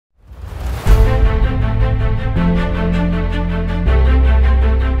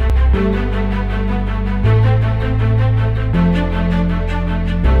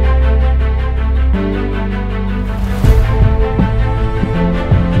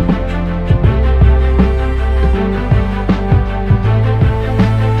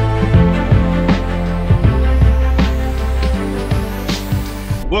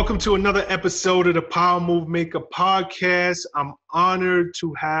to another episode of the Power Move Maker podcast. I'm honored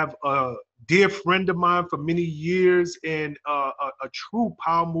to have a dear friend of mine for many years and a true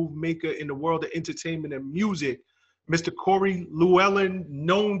power move maker in the world of entertainment and music, Mr. Corey Llewellyn,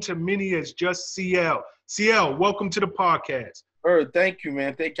 known to many as just CL. CL, welcome to the podcast. Thank you,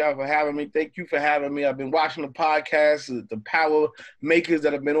 man. Thank y'all for having me. Thank you for having me. I've been watching the podcast, the power makers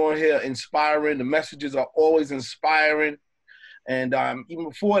that have been on here, inspiring. The messages are always inspiring. And even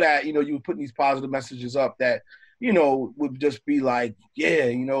before that, you were putting these positive messages up that, would just be like,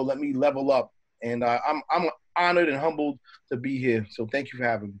 yeah, let me level up. And I'm honored and humbled to be here. So thank you for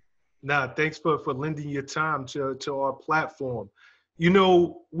having me. Nah, thanks for lending your time to our platform.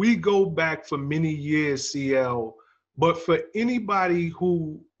 We go back for many years, CL, but for anybody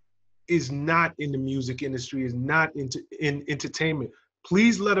who is not in the music industry, is not in entertainment,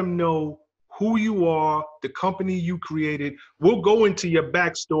 please let them know who you are, the company you created. We'll go into your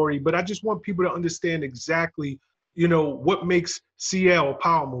backstory, but I just want people to understand exactly, what makes CL a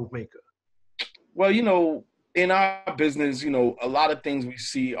power move maker. Well, in our business, a lot of things we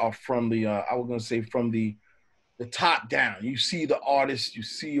see are from from the top down. You see the artists, you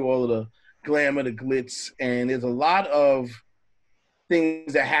see all of the glamour, the glitz, and there's a lot of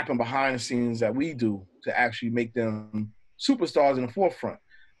things that happen behind the scenes that we do to actually make them superstars in the forefront.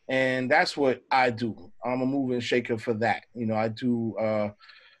 And that's what I do. I'm a mover and shaker for that. I do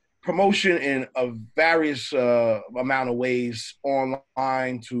promotion in a various amount of ways,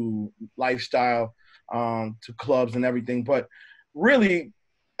 online to lifestyle, to clubs and everything. But really,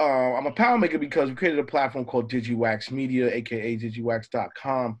 I'm a power maker because we created a platform called DigiWax Media, aka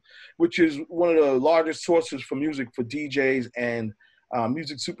digiwax.com, which is one of the largest sources for music for DJs and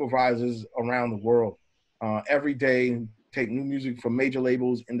music supervisors around the world. Every day, take new music from major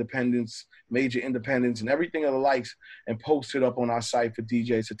labels, major independents, and everything of the likes, and post it up on our site for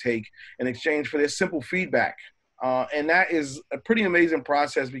DJs to take in exchange for their simple feedback. And that is a pretty amazing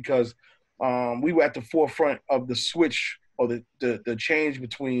process because we were at the forefront of the switch or the change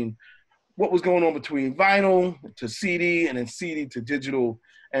between what was going on between vinyl to CD and then CD to digital,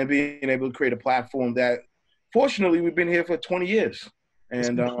 and being able to create a platform that, fortunately, we've been here for 20 years.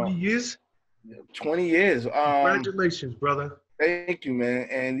 And 20 years? 20 years. Congratulations, brother. Thank you, man.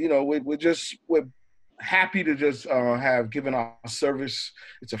 And, we're happy to just have given our service.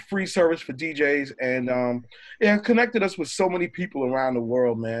 It's a free service for DJs, and connected us with so many people around the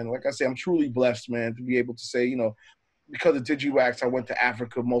world, man. Like I say, I'm truly blessed, man, to be able to say, because of DigiWax, I went to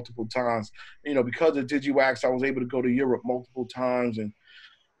Africa multiple times. Because of DigiWax, I was able to go to Europe multiple times. And,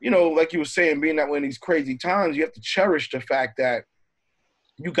 like you were saying, being that we're in these crazy times, you have to cherish the fact that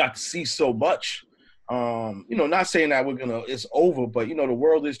you got to see so much. Not saying that it's over, but, the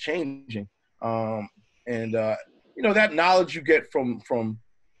world is changing. That knowledge you get from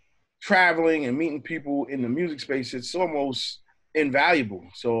traveling and meeting people in the music space, it's almost invaluable.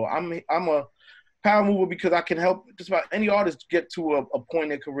 So I'm a power mover because I can help just about any artist get to a point in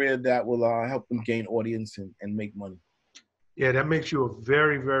their career that will help them gain audience and make money. Yeah, that makes you a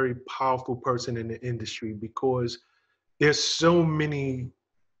very, very powerful person in the industry because there's so many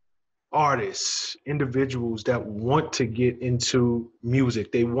artists, individuals that want to get into music.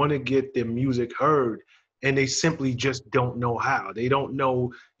 They want to get their music heard, and they simply just don't know how. They don't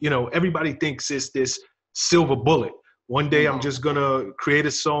know, everybody thinks it's this silver bullet. One day I'm just going to create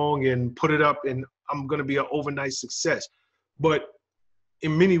a song and put it up and I'm going to be an overnight success. But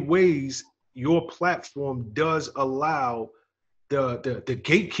in many ways, your platform does allow the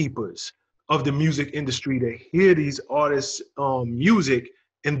gatekeepers of the music industry to hear these artists' music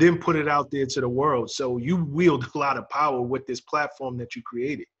and then put it out there to the world. So you wield a lot of power with this platform that you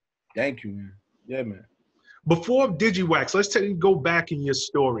created. Thank you, man. Yeah, man. Before DigiWax, let's go back in your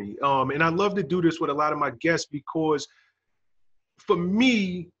story. And I love to do this with a lot of my guests because for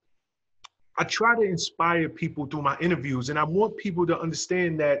me, I try to inspire people through my interviews. And I want people to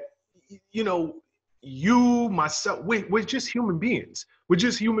understand that, you, myself, we're just human beings. We're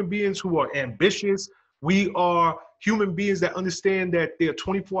just human beings who are ambitious. We are human beings that understand that there are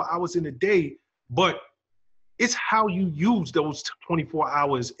 24 hours in a day, but it's how you use those 24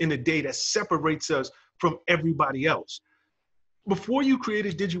 hours in a day that separates us from everybody else. Before you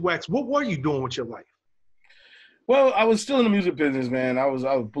created DigiWax, what were you doing with your life? Well, I was still in the music business, man. I was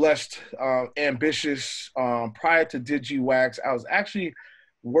blessed, ambitious. Prior to DigiWax, I was actually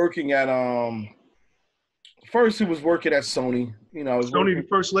working at first it was working at Sony. Sony, the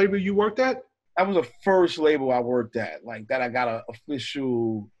first label you worked at? That was the first label I worked at, like that I got an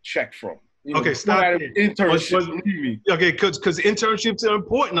official check from. Okay, stop it. Internship. Okay, because internships are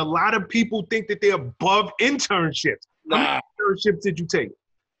important. A lot of people think that they're above internships. Nah. How many internships did you take?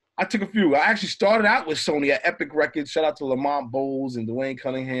 I took a few. I actually started out with Sony at Epic Records. Shout out to Lamont Bowles and Dwayne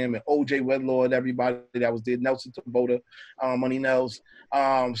Cunningham and OJ Wedlaw and everybody that was there. Nelson Tabota, Money Nels.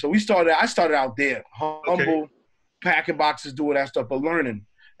 So I started out there, Okay. humble, packing boxes, doing that stuff, but learning.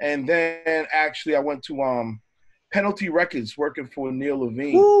 And then actually I went to Penalty Records working for Neil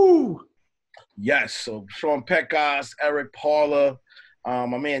Levine. Woo! Yes, so Sean Pecos, Eric Paula,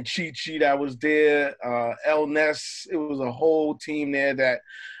 my man Chi that was there, El Ness. It was a whole team there that,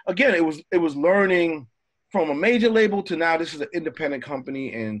 again, it was learning from a major label to now this is an independent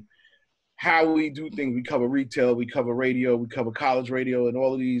company and how we do things. We cover retail, we cover radio, we cover college radio, and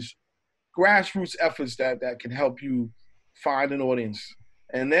all of these grassroots efforts that can help you find an audience.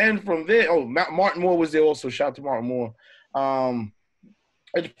 And then from there, Martin Moore was there also. Shout out to Martin Moore.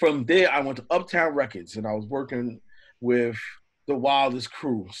 And from there, I went to Uptown Records, and I was working with the wildest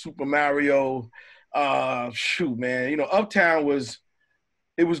crew, Super Mario. Shoot, man, you know, Uptown was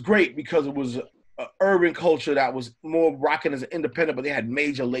great because it was an urban culture that was more rocking as an independent, but they had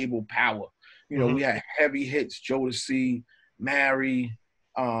major label power. You know, we had heavy hits, Jodeci, Mary,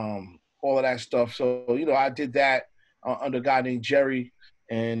 all of that stuff. So, you know, I did that under a guy named Jerry,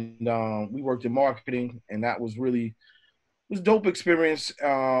 and we worked in marketing, and that was really – it was a dope experience.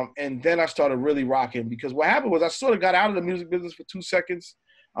 And then I started really rocking because what happened was I sort of got out of the music business for 2 seconds.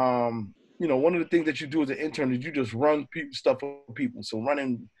 You know, one of the things that you do as an intern is you just run stuff for people. So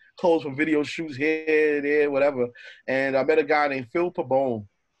running clothes for video shoots here, there, whatever. And I met a guy named Phil Pabone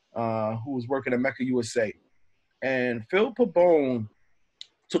who was working at Mecca USA. And Phil Pabone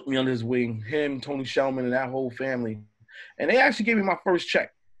took me under his wing, him, Tony Shellman, and that whole family. And they actually gave me my first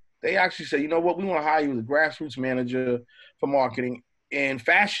check. They actually said, you know what, we want to hire you as a grassroots manager for marketing and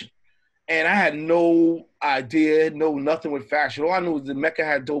fashion. And I had no idea, nothing with fashion. All I knew was that Mecca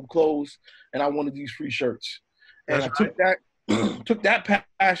had dope clothes, and I wanted these free shirts. And That's I took that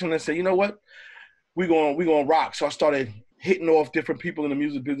passion and said, you know what, we gonna rock. So I started hitting off different people in the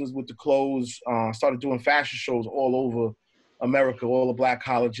music business with the clothes. Started doing fashion shows all over America, all the black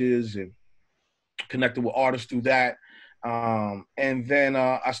colleges, and connected with artists through that. And then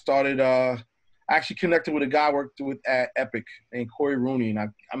I started actually connected with a guy I worked with at Epic named Corey Rooney. And I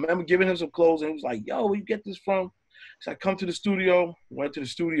remember giving him some clothes, and he was like, yo, where you get this from? So I come to the studio, went to the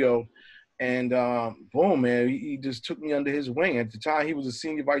studio, and boom, man, he just took me under his wing. At the time, he was a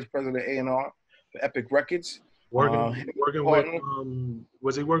senior vice president of A&R for Epic Records. Working with,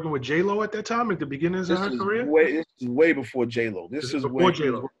 was he working with J-Lo at that time at the beginnings of her career? This is way before J-Lo. This is before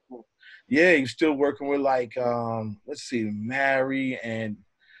J-Lo. Yeah, he's still working with like, let's see, Mary and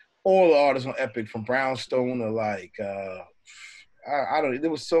all the artists on Epic from Brownstone to like, I don't know. There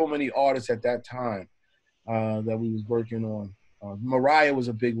was so many artists at that time that we was working on. Mariah was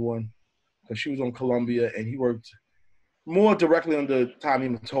a big one because she was on Columbia, and he worked more directly under Tommy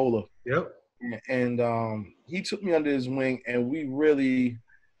Mottola. Yep. And he took me under his wing, and we really,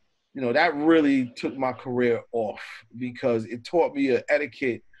 you know, that really took my career off because it taught me an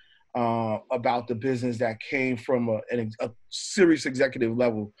etiquette about the business that came from a serious executive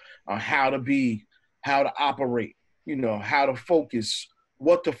level on how to be, how to operate, you know, how to focus,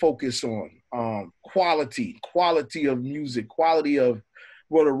 what to focus on, quality of music, quality of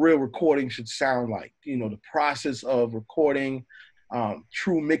what a real recording should sound like, you know, the process of recording,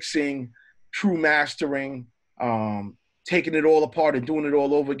 true mixing, true mastering, taking it all apart and doing it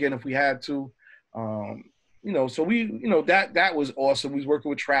all over again if we had to. You know, so that was awesome. We was working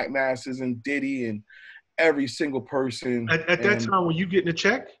with Track Masters and Diddy and every single person. At that time, were you getting a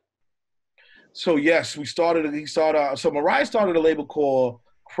check? So yes, so Mariah started a label called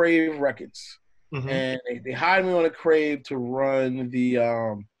Crave Records. And they hired me on a Crave to run the,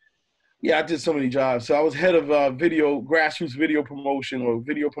 I did so many jobs. So I was head of grassroots video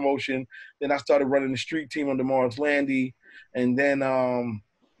promotion. Then I started running the street team under Morris Landy. And then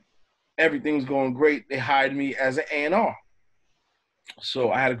everything was going great. They hired me as an A&R.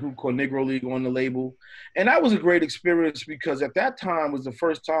 So I had a group called Negro League on the label. And that was a great experience because at that time was the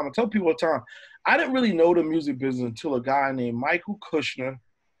first time, I tell people all the time, I didn't really know the music business until a guy named Michael Kushner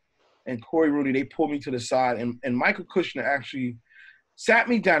and Corey Rooney, they pulled me to the side. And Michael Kushner actually sat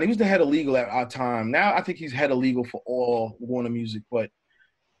me down. He was the head of legal at our time. Now I think he's head of legal for all Warner Music. But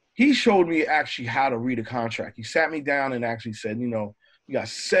he showed me actually how to read a contract. He sat me down and actually said, you know, you got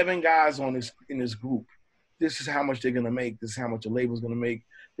 7 guys in this group. This is how much they're going to make. This is how much the label's going to make.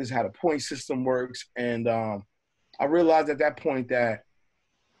 This is how the point system works. And I realized at that point that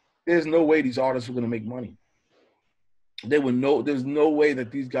there's no way these artists were going to make money. There's no way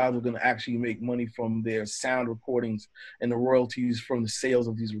that these guys were going to actually make money from their sound recordings and the royalties from the sales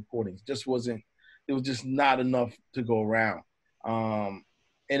of these recordings. It was just not enough to go around.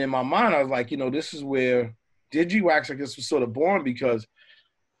 And in my mind, I was like, this is where DigiWax, I guess, was sort of born, because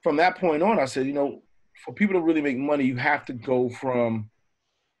from that point on, I said, for people to really make money, you have to go from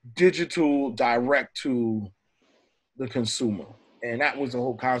digital direct to the consumer. And that was the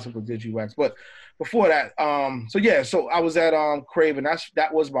whole concept of DigiWax. But before that, so I was at Craven.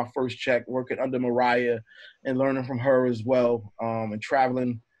 That was my first check, working under Mariah and learning from her as well, and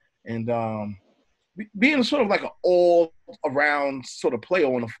traveling and being sort of like an all around sort of player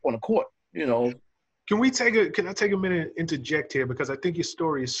on a court, Can I take a minute and interject here, because I think your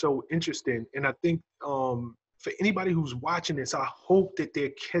story is so interesting, and I think for anybody who's watching this, I hope that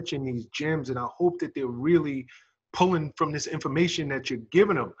they're catching these gems, and I hope that they're really pulling from this information that you're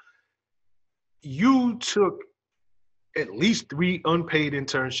giving them. You took at least 3 unpaid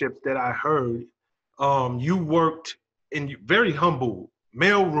internships that I heard. You worked in very humble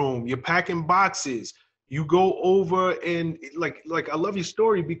mailroom. You're packing boxes. You go over and like I love your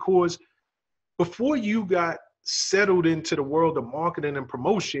story, because before you got settled into the world of marketing and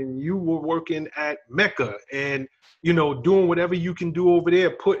promotion, you were working at Mecca and, doing whatever you can do over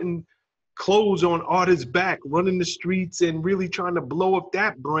there, putting clothes on artists' back, running the streets and really trying to blow up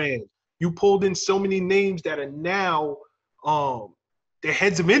that brand. You pulled in so many names that are now the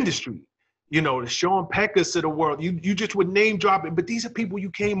heads of industry, the Sean Peckers of the world. You just would name drop it, but these are people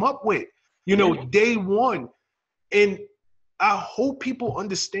you came up with, day one. And I hope people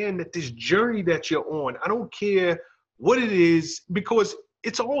understand that this journey that you're on, I don't care what it is, because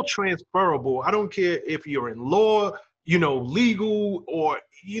it's all transferable. I don't care if you're in law, legal, or,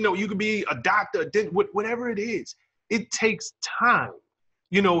 you could be a doctor, whatever it is. It takes time.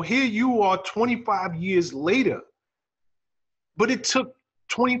 Here you are 25 years later, but it took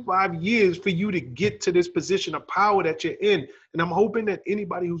 25 years for you to get to this position of power that you're in. And I'm hoping that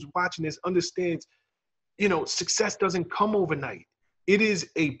anybody who's watching this understands, success doesn't come overnight. It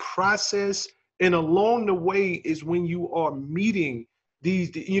is a process. And along the way is when you are meeting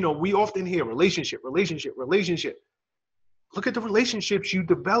these, we often hear relationship. Look at the relationships you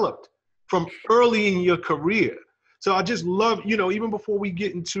developed from early in your career. So I just love, even before we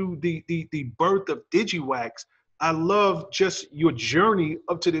get into the birth of DigiWax, I love just your journey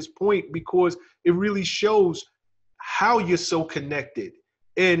up to this point, because it really shows how you're so connected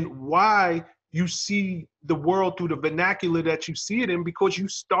and why you see the world through the vernacular that you see it in, because you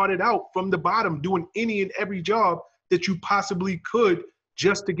started out from the bottom doing any and every job that you possibly could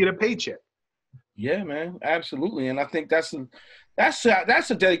just to get a paycheck. Yeah, man, absolutely. And I think that's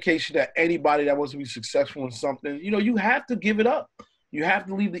a dedication that anybody that wants to be successful in something, you have to give it up. You have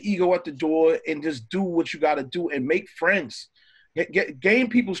to leave the ego at the door and just do what you got to do and make friends, gain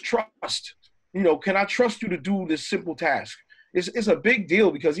people's trust. Can I trust you to do this simple task? It's a big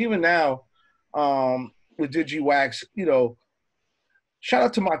deal, because even now, with DigiWax, shout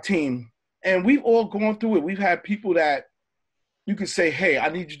out to my team, and we've all gone through it. We've had people that you can say, hey, I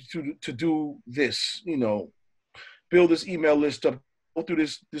need you to do this, build this email list up, go through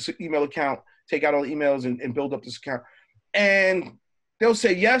this email account, take out all the emails and build up this account. And they'll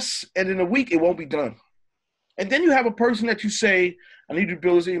say yes, and in a week it won't be done. And then you have a person that you say, I need you to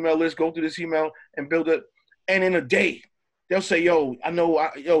build this email list, go through this email and build it. And in a day, they'll say,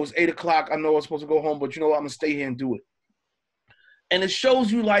 it's 8 o'clock. I know I'm supposed to go home, but I'm going to stay here and do it. And it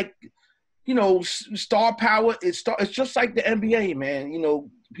shows you, like, star power. It's just like the NBA, man.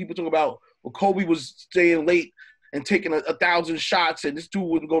 People talk about, well, Kobe was staying late and taking 1,000 shots, and this dude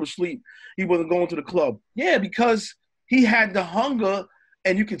wouldn't go to sleep. He wasn't going to the club. Yeah, because he had the hunger,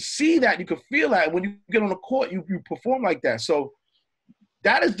 and you could see that. You could feel that. When you get on the court, you perform like that. So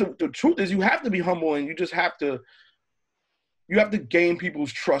that is the truth is you have to be humble, and you just have to gain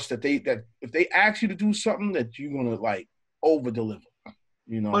people's trust that if they ask you to do something, that you're going to, like, over-deliver.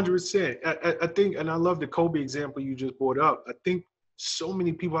 100%. I think, and I love the Kobe example you just brought up. I think so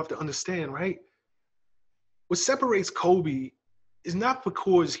many people have to understand, right? What separates Kobe is not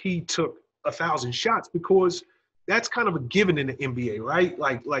because he took 1,000 shots, because that's kind of a given in the NBA, right?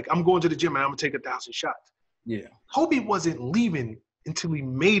 Like I'm going to the gym and I'm gonna take 1,000 shots. Yeah. Kobe wasn't leaving until he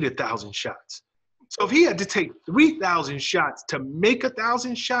made 1,000 shots. So if he had to take 3,000 shots to make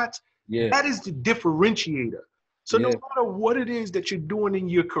 1,000 shots, that is the differentiator. So no matter what it is that you're doing in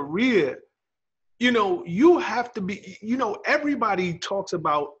your career, you have to be, everybody talks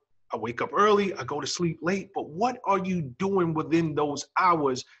about, I wake up early, I go to sleep late, but what are you doing within those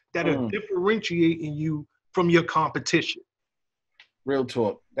hours that are differentiating you from your competition? Real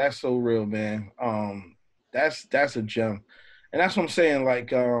talk. That's so real, man. That's a gem. And that's what I'm saying.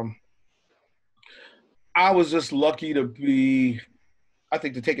 Like, I was just lucky to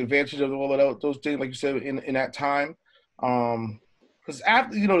take advantage of all of those things, like you said, in that time. Because because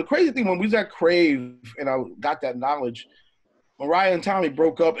after, the crazy thing, when we was at Crave and I got that knowledge, Mariah and Tommy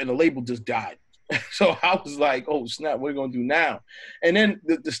broke up and the label just died. So I was like, oh snap, what are we gonna do now? And then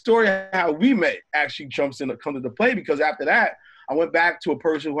the story of how we met actually comes into play, because after that, I went back to a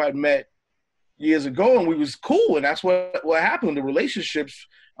person who I had met years ago, and we was cool, and that's what happened. The relationships,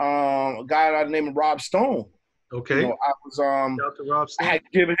 a guy by the name of Rob Stone. Okay. I was Shout out to Rob I Stone. had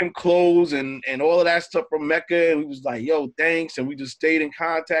given him clothes and all of that stuff from Mecca, and he was like, yo, thanks, and we just stayed in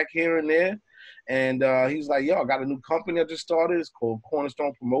contact here and there. And he was like, yo, I got a new company I just started. It's called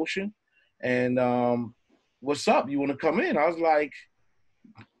Cornerstone Promotion. And what's up? You want to come in? I was like,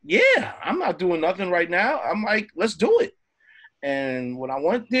 yeah, I'm not doing nothing right now. I'm like, let's do it. And when I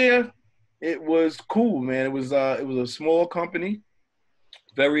went there, it was cool, man. It was a small company,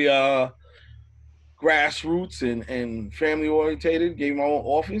 very grassroots and family orientated. Gave my own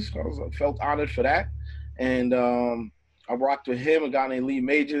office. I felt honored for that. And I rocked with him, a guy named Lee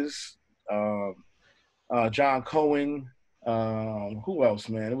Majors, John Cohen. Who else,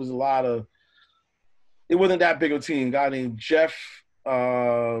 man? It was a lot of. It wasn't that big of a team. A guy named Jeff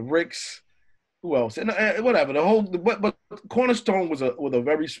Ricks. Who else? And whatever. But Cornerstone was a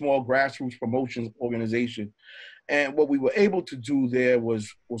very small grassroots promotions organization, and what we were able to do there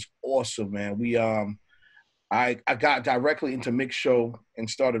was awesome, man. We I got directly into mix show and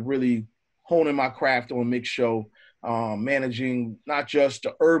started really honing my craft on mix show, managing not just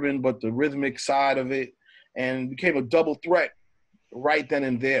the urban but the rhythmic side of it, and became a double threat right then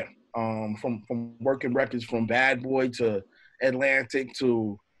and there. From working records from Bad Boy to Atlantic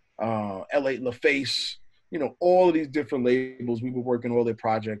to LA LaFace, all of these different labels. We were working all their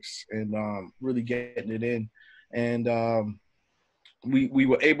projects and really getting it in. And we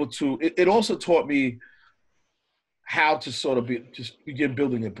were able to, it also taught me how to sort of begin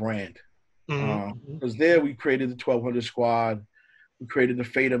building a brand. Because there we created the 1200 Squad, we created the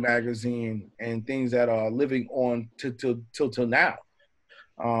Fader magazine, and things that are living on till now.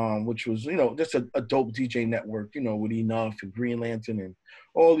 Which was, just a dope DJ network, with Enough and Green Lantern and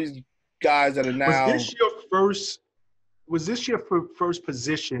all these guys that are now. Was this your first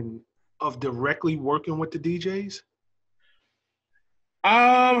position of directly working with the DJs?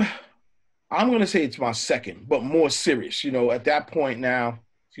 I'm gonna say it's my second, but more serious. At that point now,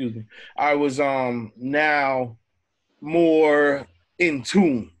 I was now more in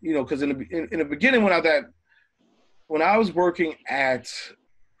tune. Because in the beginning when I was working at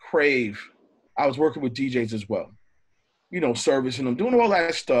Crave, I was working with DJs as well, servicing them, doing all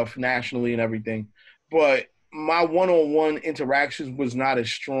that stuff nationally and everything. But my one-on-one interactions was not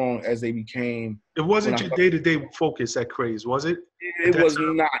as strong as they became. It wasn't your day-to-day focus at Craze, was it? It was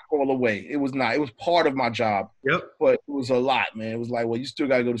not all the way. It was not. It was part of my job. Yep. But it was a lot, man. It was like, well, you still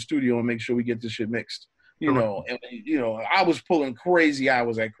got to go to the studio and make sure we get this shit mixed. And, I was pulling crazy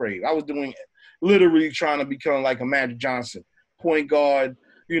hours at Crave. I was doing literally trying to become like a Magic Johnson, point guard,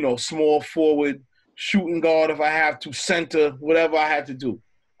 small forward, shooting guard if I have to, center, whatever I had to do.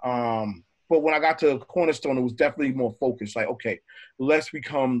 But when I got to Cornerstone, it was definitely more focused. Like, okay, let's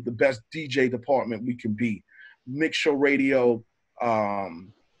become the best DJ department we can be. Mix show radio,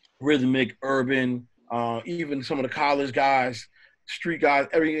 rhythmic, urban, even some of the college guys, street guys,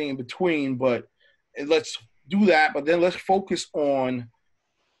 everything in between. But let's do that, but then let's focus on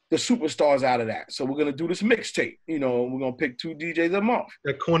the superstars out of that. So we're going to do this mixtape. We're going to pick 2 DJs a month.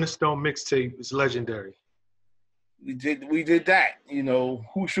 That Cornerstone mixtape is legendary. We did that.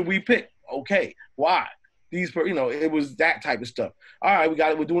 Who should we pick? Okay. Why? It was that type of stuff. All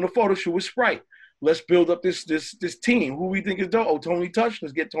right, we're doing a photo shoot with Sprite. Let's build up this team. Who we think is dope? Oh, Tony Touch.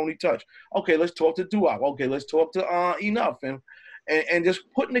 Let's get Tony Touch. Okay, let's talk to Doo-Wop. Okay, let's talk to Enough. And just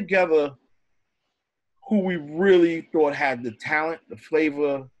putting together who we really thought had the talent, the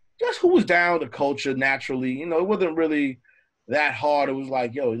flavor, just who was down the culture naturally. It wasn't really that hard. It was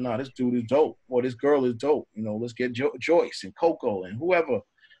like, yo, this dude is dope, or this girl is dope. Let's get Joyce and Coco and whoever.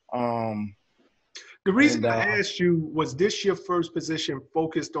 The reason I asked you, was this your first position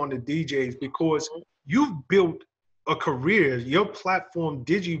focused on the DJs? Because you've built a career. Your platform,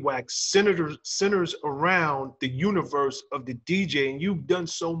 DigiWax, centers around the universe of the DJ, and you've done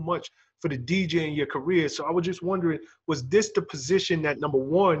so much for the DJ in your career. So I was just wondering, was this the position that, number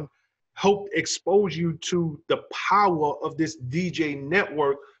one, helped expose you to the power of this DJ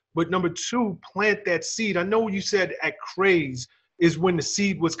network, but number two, plant that seed? I know you said at Craze is when the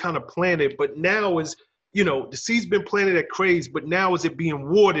seed was kind of planted, but now is, the seed's been planted at Craze, but now is it being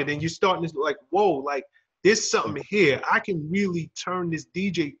watered, and you're starting to like, whoa, like there's something here. I can really turn this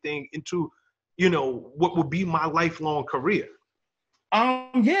DJ thing into, what would be my lifelong career.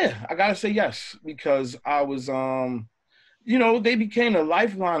 Yeah, I gotta say yes, because I was you know, they became a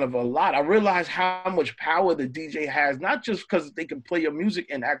lifeline of a lot. I realized how much power the DJ has, not just because they can play your music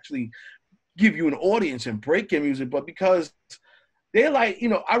and actually give you an audience and break your music, but because they're like, you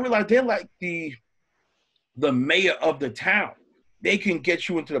know, I realized they're like the mayor of the town. They can get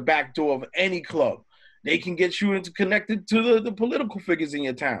you into the back door of any club. They can get you into connected to the political figures in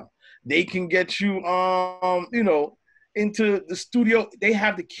your town. They can get you, you know, into the studio. They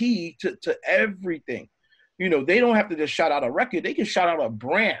have the key to everything. You know, they don't have to just shout out a record. They can shout out a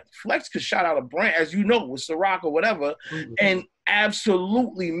brand. Flex could shout out a brand, as you know, with Ciroc or whatever, and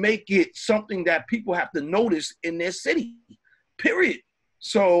absolutely make it something that people have to notice in their city, period.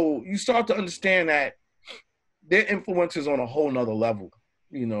 So you start to understand that their influence is on a whole nother level,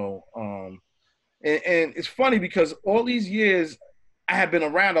 you know. And it's funny because all these years I have been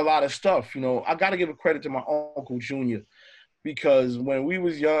around a lot of stuff. You know, I got to give a credit to my uncle Junior, because when we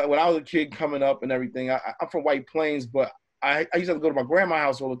was young, when I was a kid coming up and everything, I'm from White Plains, but I used to, have to go to my grandma's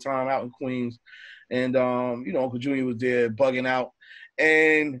house all the time out in Queens, and you know, Uncle Junior was there bugging out,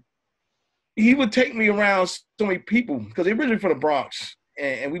 and he would take me around so many people because they're originally from the Bronx,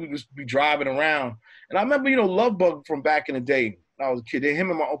 and we would just be driving around. And I remember, you know, Love Bug from back in the day when I was a kid.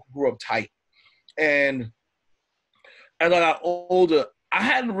 Him and my uncle grew up tight. And as I got older, I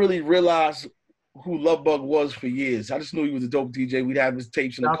hadn't really realized who Love Bug was for years. I just knew he was a dope DJ. We'd have his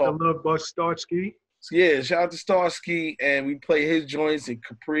tapes in the car. Shout out to Love Bug Starsky. Yeah, shout out to Starsky, and we play his joints and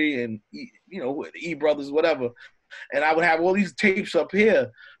Capri and, you know, the E Brothers, whatever. And I would have all these tapes up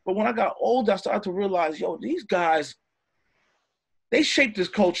here. But when I got older, I started to realize, yo, these guys, they shaped this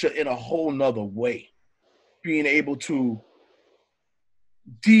culture in a whole nother way. Being able to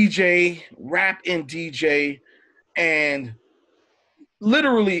DJ, rap and DJ, and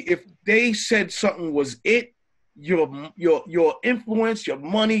literally, if they said something was it, your influence, your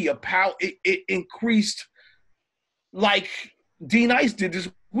money, your power, it increased like D Nice did this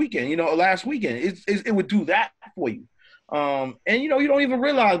weekend, you know, last weekend. It would do that for you. And, you know, you don't even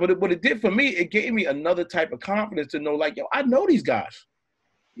realize, but what it did for me, it gave me another type of confidence to know, like, yo, I know these guys.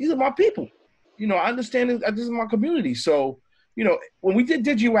 These are my people. You know, I understand this is my community. So, you know, when we did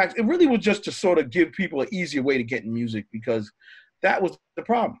DigiWax, it really was just to sort of give people an easier way to get in music, because that was the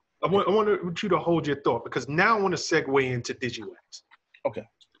problem. I want you to hold your thought, because now I want to segue into DigiWax. Okay.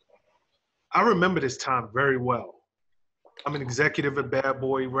 I remember this time very well. I'm an executive at Bad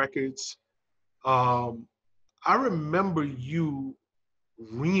Boy Records. I remember you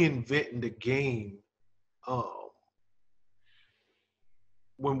reinventing the game.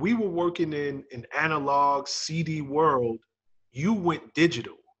 When we were working in an analog CD world, you went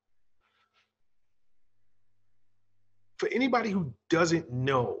digital. For anybody who doesn't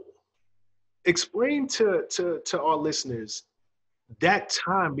know, explain to our listeners that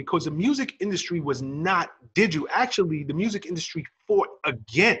time, because the music industry was not digital. Actually, the music industry fought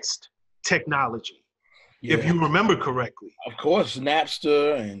against technology, if you remember correctly. Of course,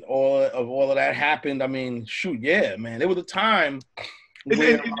 Napster and all of that happened. I mean, shoot, yeah, man. There was a time.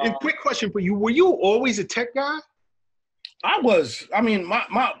 And quick question for you: were you always a tech guy? I was. I mean,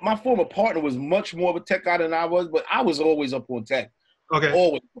 my former partner was much more of a tech guy than I was, but I was always up on tech. Okay.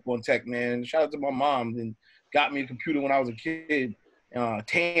 Always up on tech, man. Shout out to my mom, and got me a computer when I was a kid,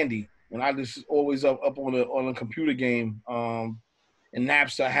 Tandy, and I just always up on a computer game. And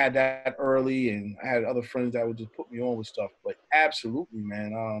Napster, I had that early, and I had other friends that would just put me on with stuff. But absolutely,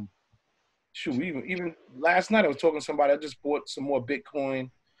 man. Shoot, even last night I was talking to somebody. I just bought some more Bitcoin.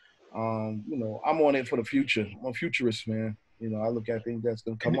 You know, I'm on it for the future. I'm a futurist, man. You know, I look at things that's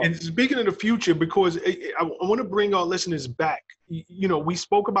going to come up. And speaking of the future, because I want to bring our listeners back. You know, we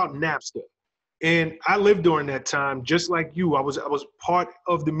spoke about Napster, and I lived during that time, just like you. I was part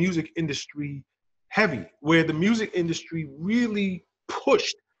of the music industry heavy, where the music industry really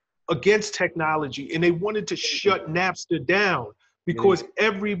pushed against technology, and they wanted to shut Napster down because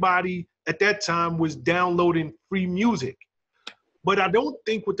everybody at that time was downloading free music. But I don't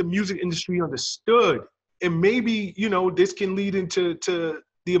think what the music industry understood, and maybe, you know, this can lead into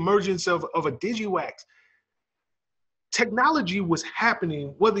the emergence of a DigiWax. Technology was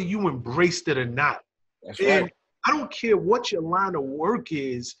happening whether you embraced it or not. That's and right. I don't care what your line of work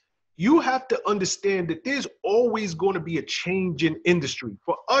is, you have to understand that there's always going to be a change in industry.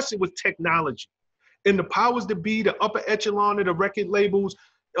 For us, it was technology. And the powers that be, the upper echelon of the record labels,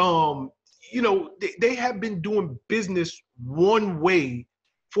 you know, they have been doing business one way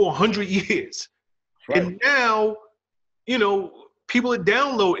for 100 years. Right. And now, you know, people are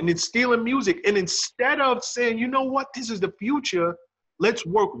downloading and stealing music. And instead of saying, you know what, this is the future, let's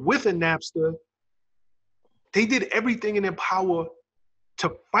work with a Napster, they did everything in their power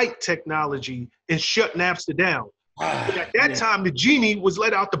to fight technology and shut Napster down. But at that Yeah, time, the genie was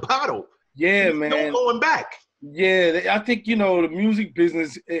let out the bottle. yeah, There's no man. going back. Yeah, I think, the music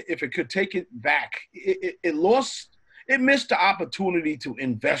business, if it could take it back, it lost, it missed the opportunity to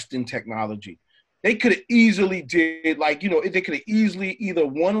invest in technology. They could have easily did, like, they could have easily, either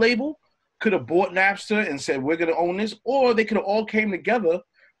one label could have bought Napster and said, we're going to own this, or they could have all came together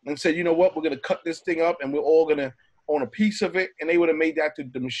and said, you know what, we're going to cut this thing up and we're all going to own a piece of it. And they would have made that to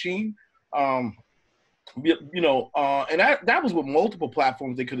the machine. And that was with multiple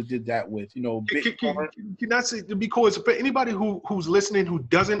platforms they could have did that with, BitTorrent. Can I say, because for anybody who's listening who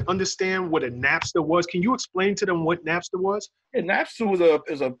doesn't understand what a Napster was, can you explain to them what Napster was? Yeah, Napster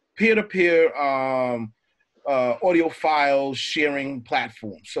is a peer-to-peer audio file sharing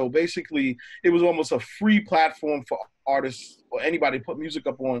platform. So basically, it was almost a free platform for artists or anybody to put music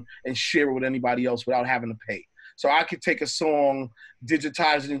up on and share it with anybody else without having to pay. So I could take a song,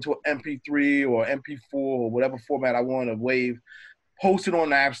 digitize it into an MP3 or MP4 or whatever format I want, a wave, post it on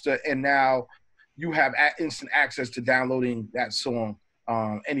Napster, and now you have instant access to downloading that song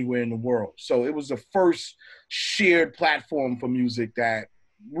anywhere in the world. So it was the first shared platform for music that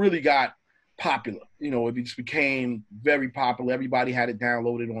really got popular. It just became very popular. Everybody had it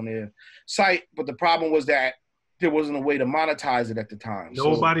downloaded on their site, but the problem was that there wasn't a way to monetize it at the time.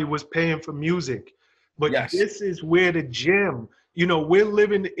 Nobody was paying for music. But yes, this is where the gem, we're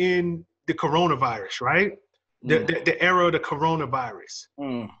living in the coronavirus, right? The era of the coronavirus.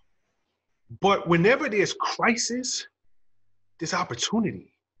 But whenever there's crisis, there's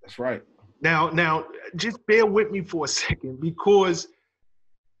opportunity. That's right. Now, just bear with me for a second, because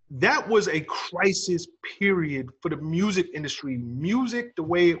that was a crisis period for the music industry. Music, the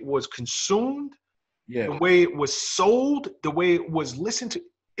way it was consumed, the way it was sold, the way it was listened to,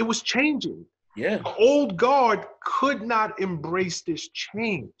 it was changing. Yeah. The old guard could not embrace this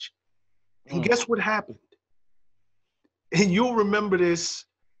change. And guess what happened? And you'll remember this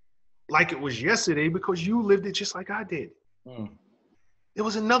like it was yesterday because you lived it just like I did. There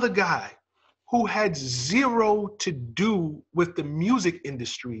was another guy who had zero to do with the music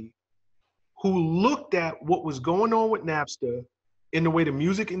industry, who looked at what was going on with Napster in the way the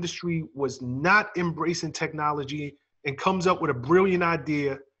music industry was not embracing technology, and comes up with a brilliant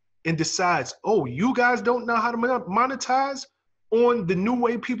idea and decides, oh, you guys don't know how to monetize on the new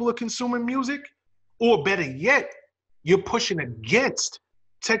way people are consuming music? Or better yet, you're pushing against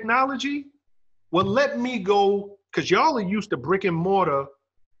technology? Well, let me go, because y'all are used to brick and mortar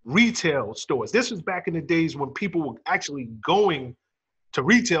retail stores. This was back in the days when people were actually going to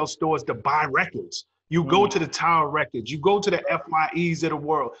retail stores to buy records. You go to the Tower Records, you go to the FYEs of the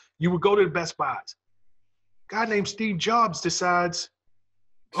world, you would go to the Best Buys. A guy named Steve Jobs decides,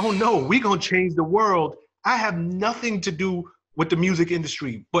 oh no, we're gonna change the world. I have nothing to do with the music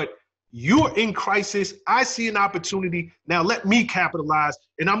industry, but you're in crisis. I see an opportunity. Now let me capitalize,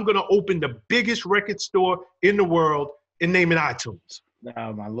 and I'm gonna open the biggest record store in the world and name it iTunes.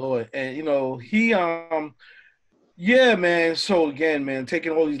 Oh, my Lord. And, yeah, man. So again, man,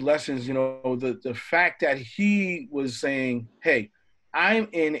 taking all these lessons, the fact that he was saying, hey, I'm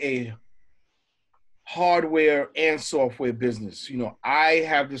in a hardware and software business. I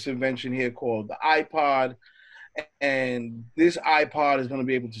have this invention here called the iPod, and this iPod is going to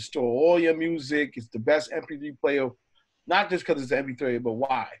be able to store all your music. It's the best MP3 player, not just because it's an MP3, but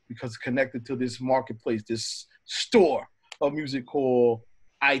why? Because it's connected to this marketplace, this store of music called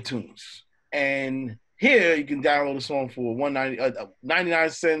iTunes. And here you can download a song for 99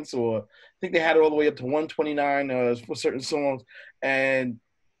 cents, or I think they had it all the way up to $129 for certain songs. And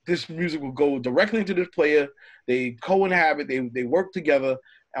this music will go directly into this player. They co-inhabit, they work together.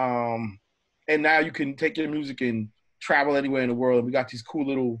 And now you can take your music and travel anywhere in the world. We got these cool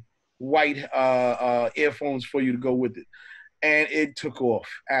little white earphones for you to go with it. And it took off,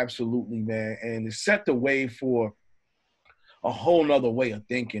 absolutely, man. And it set the way for a whole nother way of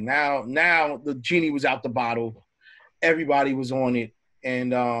thinking. Now the genie was out the bottle. Everybody was on it.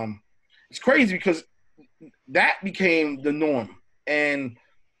 And it's crazy because that became the norm. And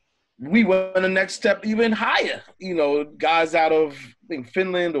we went the next step even higher. Guys out of, I think,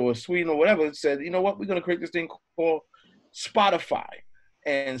 Finland or Sweden or whatever said, you know what, we're going to create this thing called Spotify.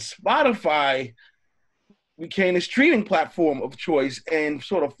 And Spotify became a streaming platform of choice and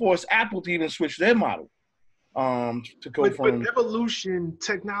sort of forced Apple to even switch their model. To go but evolution,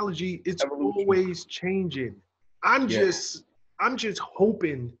 technology, it's always changing. I'm just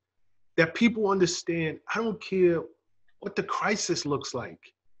hoping that people understand. I don't care what the crisis looks like.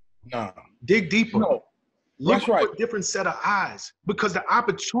 Nah. Dig deeper. No. Look with a different set of eyes, because the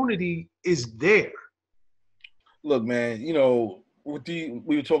opportunity is there. Look, man, we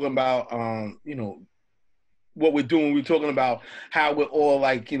were talking about, what we're doing. We're talking about how we're all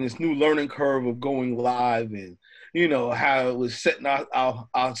like in this new learning curve of going live, and how we're setting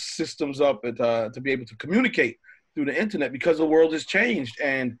our systems up to be able to communicate through the internet because the world has changed.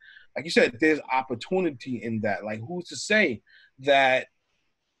 And like you said, there's opportunity in that. Like, who's to say that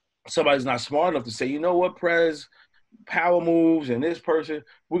somebody's not smart enough to say, you know what, Prez, Power Moves and this person,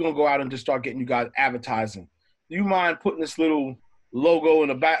 we're gonna go out and just start getting you guys advertising. Do you mind putting this little logo in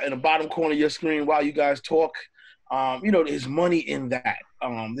the bottom corner of your screen while you guys talk? There's money in that.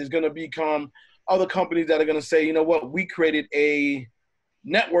 There's gonna become other companies that are gonna say, you know what, we created a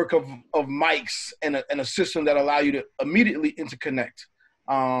network of mics and a system that allow you to immediately interconnect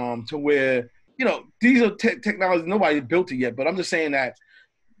to where, these are technologies, nobody built it yet, but I'm just saying that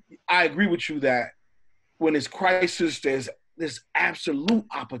I agree with you that when it's crisis, there's absolute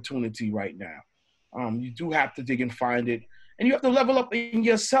opportunity right now. You do have to dig and find it, and you have to level up in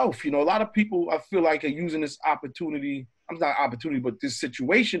yourself. A lot of people, I feel like, are using this opportunity, but this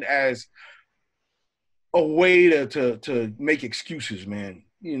situation as a way to make excuses, man.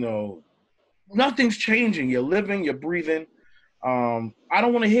 Nothing's changing. You're living, you're breathing. I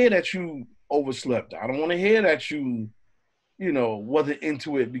don't want to hear that you overslept. I don't want to hear that you wasn't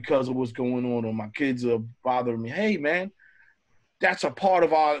into it because of what's going on, or my kids are bothering me. Hey, man, that's a part of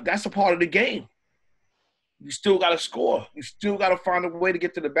the game. You still got to score. You still got to find a way to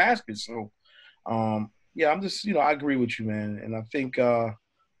get to the basket. So, I'm just, I agree with you, man. And I think,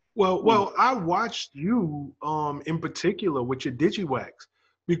 well, I watched you, in particular with your DigiWax,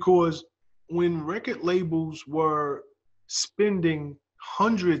 because when record labels were spending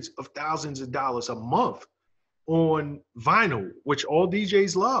hundreds of thousands of dollars a month on vinyl, which all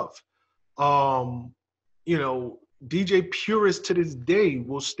DJs love. DJ purists to this day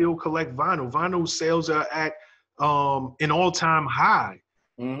will still collect vinyl. Vinyl sales are at an all-time high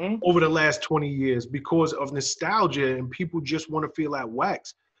over the last 20 years because of nostalgia, and people just want to feel that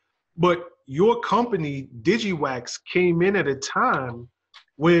wax. But your company, DigiWax, came in at a time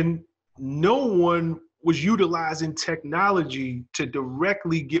when no one was utilizing technology to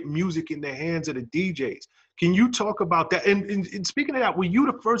directly get music in the hands of the DJs. Can you talk about that? And speaking of that,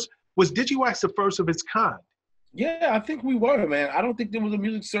 was DigiWax the first of its kind? Yeah, I think we were, man. I don't think there was a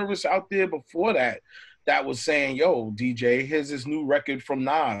music service out there before that was saying, yo, DJ, here's this new record from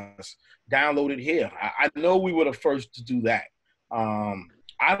Nas. Download it here. I know we were the first to do that.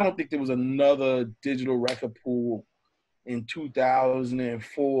 I don't think there was another digital record pool in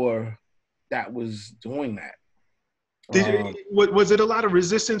 2004 that was doing that. Was it a lot of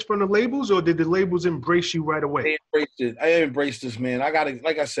resistance from the labels, or did the labels embrace you right away? They embraced it. I embraced this, man.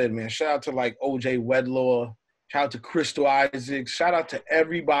 Like I said, man, shout out to like OJ Wedlaw, shout out to Crystal Isaacs, shout out to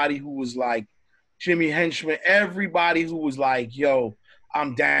everybody who was like Jimmy Henchman, everybody who was like, yo,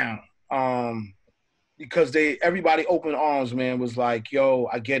 I'm down. Because everybody open arms, man, was like, yo,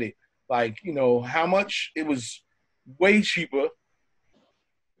 I get it. Like, how much? It was way cheaper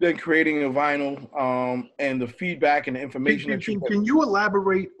than creating a vinyl, and the feedback and the information. Can you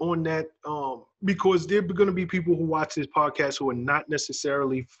elaborate on that? Because there are going to be people who watch this podcast who are not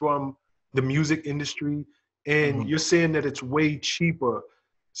necessarily from the music industry, and you're saying that it's way cheaper.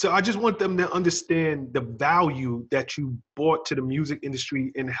 So I just want them to understand the value that you brought to the music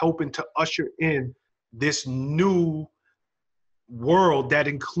industry in helping to usher in this new world that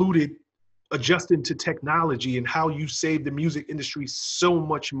included adjusting to technology, and how you saved the music industry so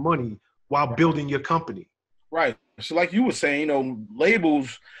much money while building your company. Right. So like you were saying,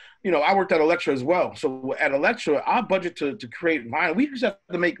 labels, I worked at Elektra as well. So at Elektra, our budget to create vinyl, we used to have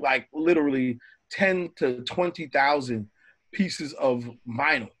to make like literally 10 to 20,000 pieces of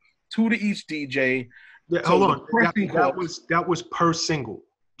vinyl, 2 to each DJ. Yeah, hold on. That was per single.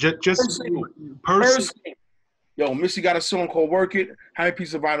 Just per single. Yo, Missy got a song called Work It. How many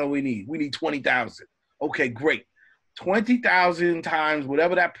pieces of vinyl we need? We need 20,000. Okay, great. 20,000 times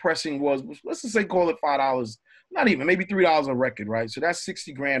whatever that pressing was, let's just say call it $5. Not even, maybe $3 a record, right? So that's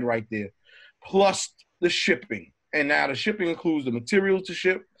 60 grand right there, plus the shipping. And now the shipping includes the materials to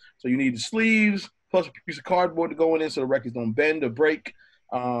ship. So you need the sleeves, plus a piece of cardboard to go in so the records don't bend or break.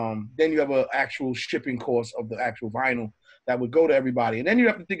 Then you have an actual shipping cost of the actual vinyl that would go to everybody. And then you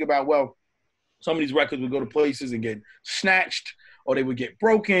have to think about, well, some of these records would go to places and get snatched, or they would get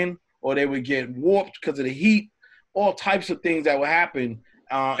broken, or they would get warped because of the heat, all types of things that would happen.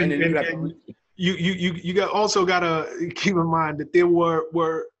 And then you also got to keep in mind that there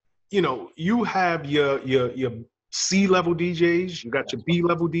were you have your C-level DJs, you got your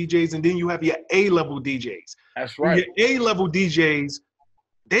B-level DJs, and then you have your A-level DJs. That's right. And your A-level DJs,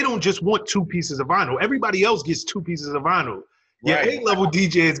 they don't just want 2 pieces of vinyl. Everybody else gets 2 pieces of vinyl. Your A-level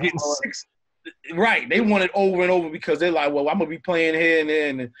DJ is getting Right. They want it over and over because they're like, well, I'm gonna be playing here and there,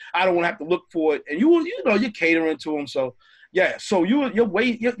 and I don't want to have to look for it. And you're catering to them. So yeah. So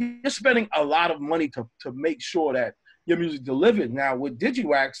you're spending a lot of money to make sure that your music delivered. Now with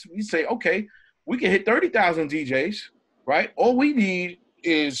DigiWax, we say, okay, we can hit 30,000 DJs, right? All we need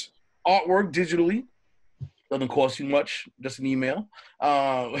is artwork digitally. Doesn't cost you much, just an email.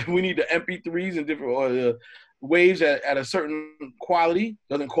 We need the MP3s and different or the waves at a certain quality.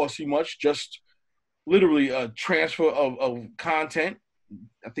 Doesn't cost you much, just literally a transfer of content.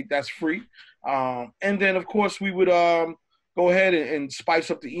 I think that's free. And then, of course, we would go ahead and spice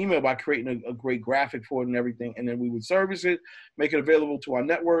up the email by creating a great graphic for it and everything. And then we would service it, make it available to our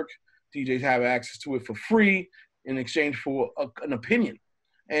network. DJs have access to it for free in exchange for an opinion.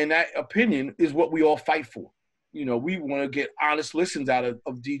 And that opinion is what we all fight for. You know, we want to get honest listens out of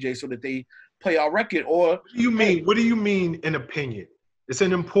DJs so that they play our record. Or what do you mean? What do you mean an opinion? It's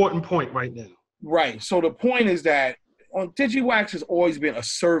an important point right now. Right. So the point is that on DigiWax has always been a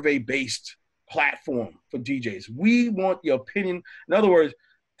survey-based platform for DJs. We want your opinion. In other words,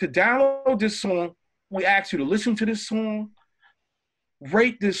 to download this song, we ask you to listen to this song,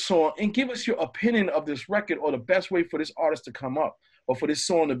 rate this song, and give us your opinion of this record or the best way for this artist to come up or for this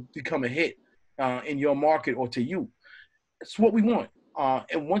song to become a hit in your market or to you. That's what we want.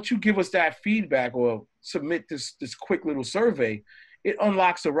 And once you give us that feedback or submit this quick little survey, it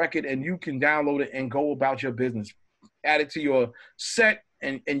unlocks the record and you can download it and go about your business. Add it to your set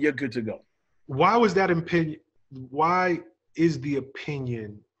and you're good to go. Why was that opinion? Why is the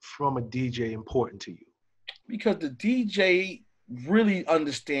opinion from a DJ important to you? Because the DJ really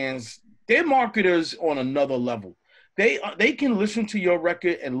understands, they're marketers on another level. They can listen to your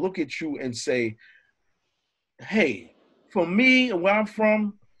record and look at you and say, hey, for me and where I'm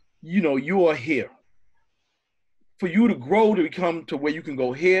from, you know, you are here. For you to grow to become to where you can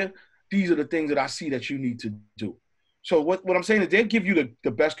go here, these are the things that I see that you need to do. So what I'm saying is they'll give you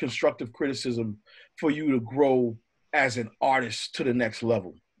the best constructive criticism for you to grow as an artist to the next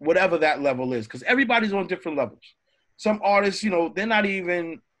level, whatever that level is, because everybody's on different levels. Some artists, you know,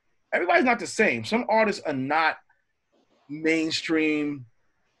 everybody's not the same. Some artists are not mainstream,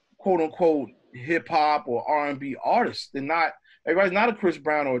 quote unquote, hip hop or R&B artists. Everybody's not a Chris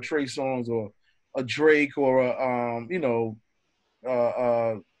Brown or a Trey Songz or a Drake or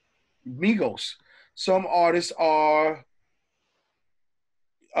Migos. Some artists are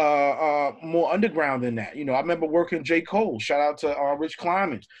more underground than that. You know, I remember working J. Cole. Shout out to Rich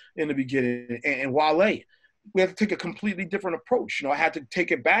Kleiman in the beginning and Wale. We had to take a completely different approach. You know, I had to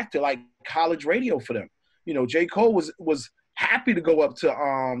take it back to like college radio for them. You know, J. Cole was happy to go up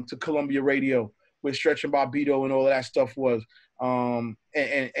to Columbia Radio where Stretch and Bobbito and all of that stuff was,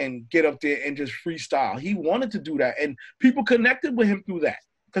 and get up there and just freestyle. He wanted to do that, and people connected with him through that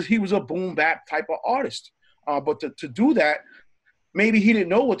because he was a boom bap type of artist. But to do that, maybe he didn't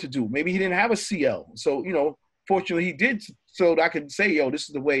know what to do. Maybe he didn't have a CL. So, you know, fortunately he did, so that I could say, yo, this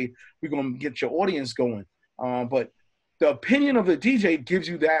is the way we're going to get your audience going. But the opinion of the DJ gives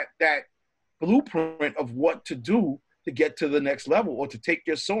you that blueprint of what to do to get to the next level or to take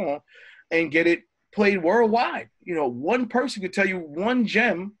your song and get it played worldwide. You know, one person could tell you one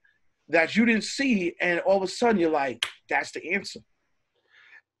gem that you didn't see, and all of a sudden you're like, that's the answer.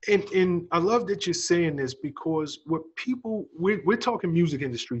 And I love that you're saying this because we're talking music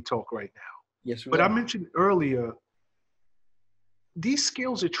industry talk right now. Yes, we but are. I mentioned earlier, these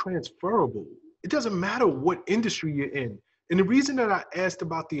skills are transferable. It doesn't matter what industry you're in. And the reason that I asked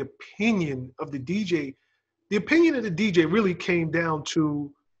about the opinion of the DJ really came down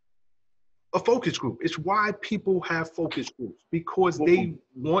to a focus group. It's why people have focus groups, because they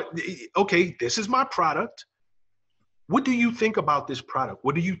want, okay, this is my product. What do you think about this product?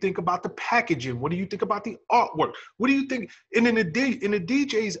 What do you think about the packaging? What do you think about the artwork? What do you think? And in the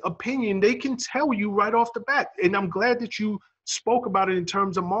DJ's opinion, they can tell you right off the bat. And I'm glad that you spoke about it in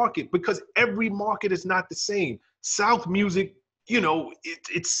terms of market, because every market is not the same. South music, you know,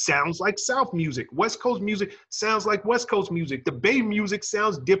 it sounds like South music. West Coast music sounds like West Coast music. The Bay music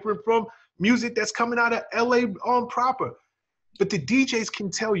sounds different from music that's coming out of LA proper. But the DJs can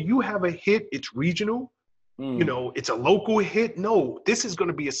tell you have a hit, it's regional. You know, it's a local hit. No, this is going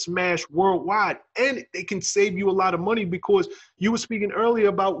to be a smash worldwide. And they can save you a lot of money, because you were speaking earlier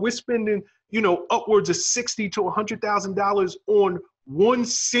about we're spending, you know, upwards of $60,000 to $100,000 on one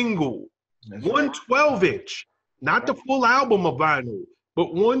single, that's one right. 12-inch, not the full album of vinyl,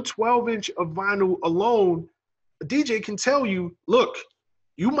 but one 12-inch of vinyl alone. A DJ can tell you, look,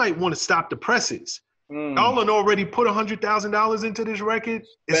 you might want to stop the presses. Y'all had already put $100,000 into this record.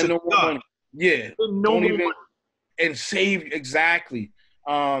 It's a done. Yeah, don't even and save exactly.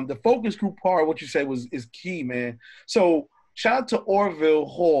 The focus group part, what you said is key, man. So shout out to Orville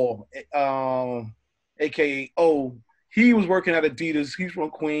Hall, aka O. He was working at Adidas. He's from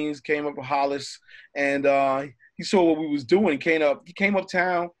Queens, came up to Hollis, and he saw what we was doing. He came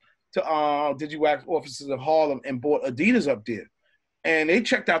uptown to DigiWax offices in Harlem and bought Adidas up there. And they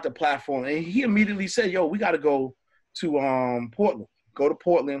checked out the platform, and he immediately said, "Yo, we got to go to Portland. Go to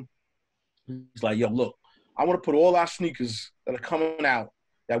Portland." He's like, "Yo, look, I want to put all our sneakers that are coming out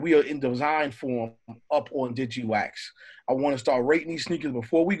that we are in design form up on DigiWax. I want to start rating these sneakers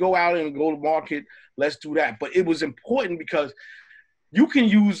before we go out and go to market. Let's do that." But it was important because you can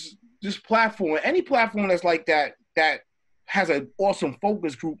use this platform, any platform that's like that, that has an awesome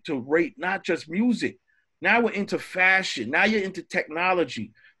focus group to rate not just music. Now we're into fashion. Now you're into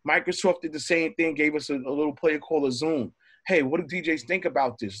technology. Microsoft did the same thing, gave us a little player called a Zoom. Hey, what do DJs think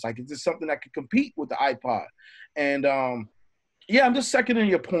about this? Like, is this something that could compete with the iPod? And yeah, I'm just seconding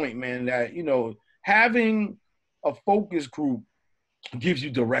your point, man, that, you know, having a focus group gives you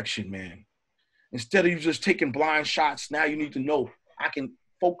direction, man. Instead of you just taking blind shots, now you need to know I can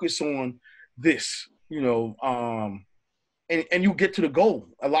focus on this, you know, and you get to the goal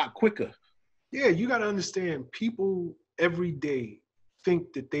a lot quicker. Yeah, you got to understand, people every day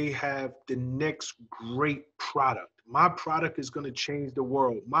think that they have the next great product. My product is going to change the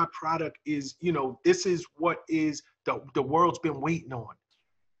world. My product is, you know, this is what is the world's been waiting on.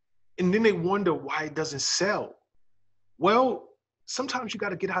 And then they wonder why it doesn't sell. Well, sometimes you got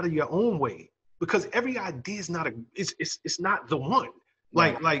to get out of your own way, because every idea is not it's not the one.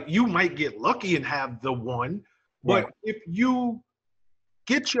 Right. Like you might get lucky and have the one, but Right. if you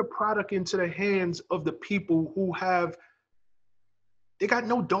get your product into the hands of the people who have, they got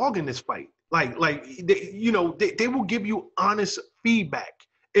no dog in this fight. Like they, you know, they will give you honest feedback.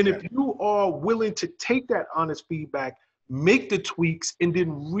 And if Yeah. you are willing to take that honest feedback, make the tweaks, and then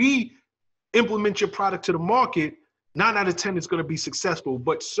implement your product to the market, 9 out of 10 is going to be successful.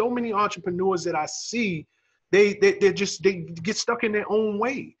 But so many entrepreneurs that I see, they get stuck in their own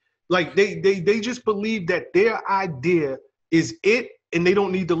way. Like they just believe that their idea is it, and they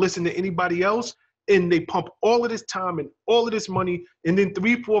don't need to listen to anybody else. And they pump all of this time and all of this money, and then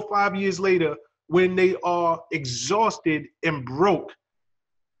 3, 4, 5 years later, when they are exhausted and broke,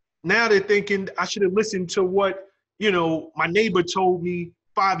 now they're thinking, I should have listened to what, you know, my neighbor told me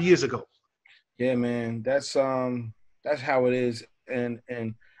 5 years ago. Yeah, man. That's how it is. And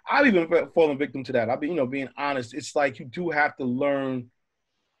I've even fallen victim to that. I've been, you know, being honest. It's like you do have to learn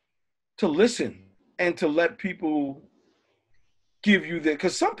to listen and to let people give you that,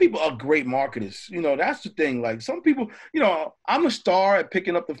 because some people are great marketers. You know, that's the thing. Like some people, you know, I'm a star at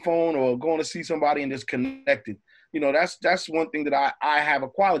picking up the phone or going to see somebody and just connected. You know, that's one thing that I have a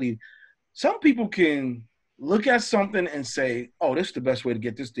quality. Some people can look at something and say, "Oh, this is the best way to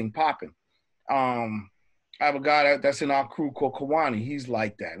get this thing popping." Um, I have a guy that's in our crew called Kawani. He's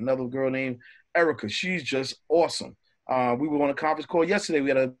like that. Another girl named Erica. She's just awesome. We were on a conference call yesterday. We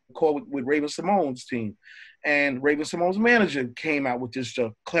had a call with Raven Simone's team. And Raven Simone's manager came out with this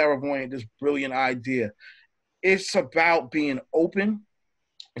clairvoyant, this brilliant idea. It's about being open.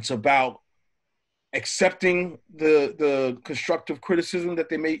 It's about accepting the constructive criticism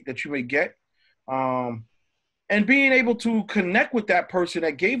that you may get, and being able to connect with that person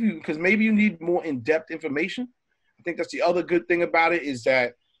that gave you, because maybe you need more in-depth information. I think that's the other good thing about it, is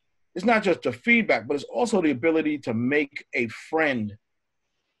that it's not just the feedback, but it's also the ability to make a friend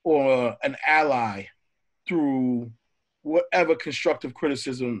or an ally through whatever constructive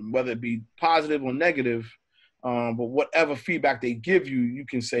criticism, whether it be positive or negative, but whatever feedback they give you, you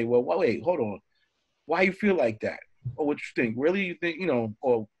can say, well, wait, hold on. Why you feel like that? Or what you think? Really, you think, you know,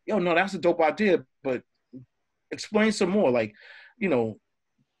 or, yo, no, that's a dope idea, but explain some more. Like, you know,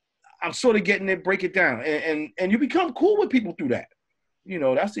 I'm sort of getting it, break it down. And you become cool with people through that. You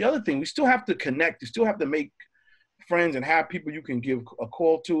know, that's the other thing. We still have to connect. You still have to make friends and have people you can give a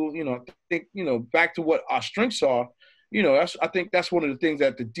call to. You know, I think, you know, back to what our strengths are, you know, I think that's one of the things,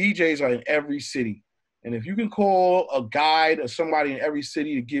 that the DJs are in every city. And if you can call a guide or somebody in every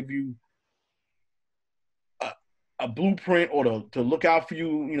city to give you a blueprint, or to look out for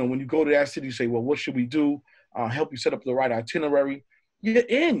you, you know, when you go to that city, you say, well, what should we do? Help you set up the right itinerary. You're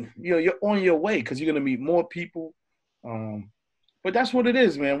in, you know, you're on your way, because you're going to meet more people. But that's what it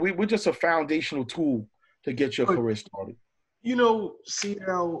is, man. We're just a foundational tool to get your But, career started. you know, see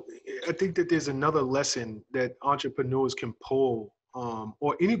now, I think that there's another lesson that entrepreneurs can pull,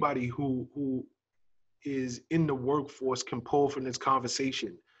 or anybody who is in the workforce can pull from this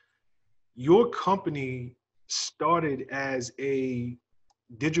conversation. Your company started as a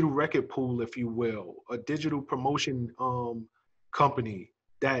digital record pool, if you will, a digital promotion company.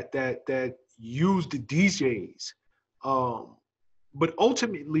 that use the DJs. But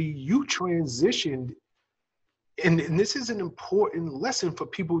ultimately, you transitioned, and this is an important lesson for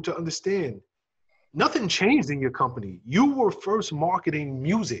people to understand. Nothing changed in your company. You were first marketing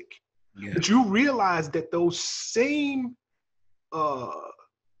music, Yeah. but you realized that those same uh,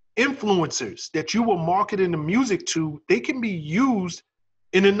 influencers that you were marketing the music to, they can be used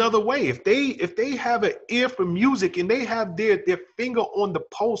in another way. If they have an ear for music and they have their finger on the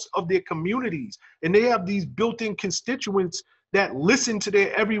pulse of their communities, and they have these built-in constituents that listen to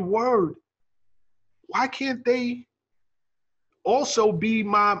their every word, why can't they also be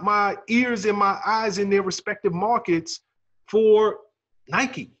my ears and my eyes in their respective markets for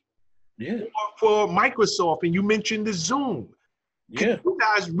Nike, Yeah. for Microsoft? And you mentioned the Zoom. Yeah. You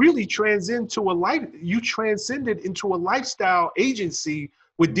guys really you transcended into a lifestyle agency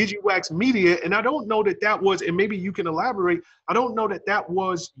with DigiWax Media. And I don't know that was, and maybe you can elaborate, I don't know that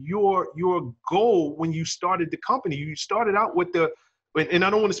was your goal when you started the company. You started out with and I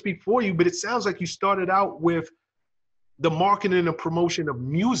don't want to speak for you, but it sounds like you started out with the marketing and promotion of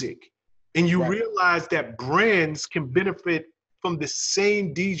music, and you Right. realize that brands can benefit from the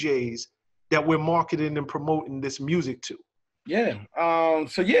same DJs that we're marketing and promoting this music to. Yeah.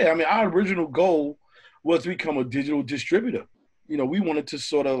 So yeah, I mean, our original goal was to become a digital distributor. You know, we wanted to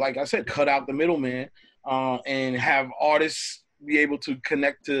sort of, like I said, cut out the middleman, and have artists be able to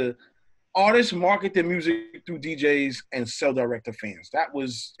connect to artists, market their music through DJs, and sell direct to fans. That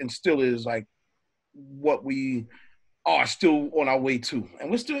was, and still is, like what we are still on our way to, and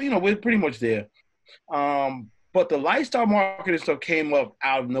we're still, we're pretty much there. But the lifestyle marketing stuff came up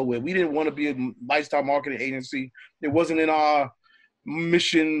out of nowhere. We didn't want to be a lifestyle marketing agency. It wasn't in our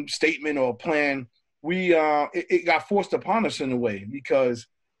mission statement or plan. It got forced upon us in a way, because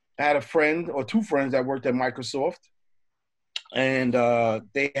I had a friend or two friends that worked at Microsoft, and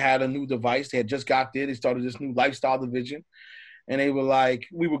they had a new device. They had just got there. They started this new lifestyle division, and they were like,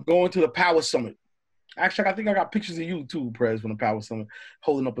 we were going to the Power Summit. Actually, I think I got pictures of you too, Prez, from the Power Summit,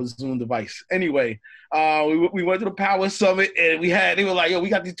 holding up a Zoom device. Anyway, we went to the Power Summit, and they were like, yo, we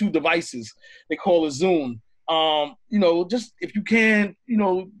got these two devices. They call it Zoom. Just if you can,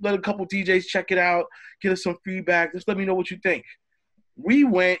 let a couple DJs check it out, get us some feedback. Just let me know what you think. We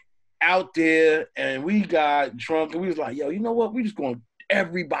went out there and we got drunk, and we was like, yo, you know what? We just going,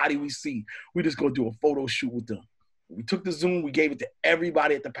 everybody we see, we just going to do a photo shoot with them. We took the Zoom, we gave it to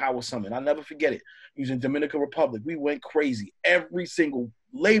everybody at the Power Summit. I'll never forget it. He was in Dominican Republic. We went crazy. Every single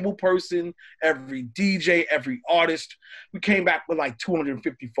label person, every DJ, every artist. We came back with like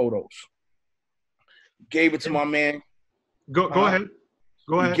 250 photos. Gave it to my man. Go ahead.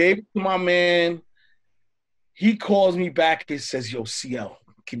 Go ahead. Gave it to my man. He calls me back and says, yo, CL,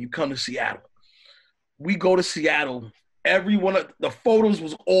 can you come to Seattle? We go to Seattle. Every one of the photos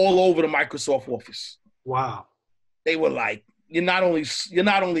was all over the Microsoft office. Wow. They were like, you're not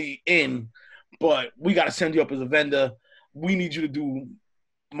only in, but we got to send you up as a vendor. We need you to do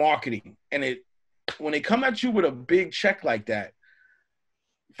marketing. And when they come at you with a big check like that,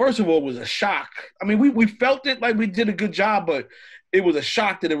 first of all, it was a shock. I mean, we felt it like we did a good job, but it was a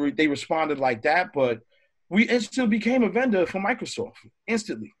shock that they responded like that. But we instantly became a vendor for Microsoft,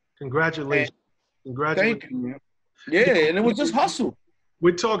 instantly. Congratulations. Congratulations. Thank you, man. Yeah, and it was just hustle.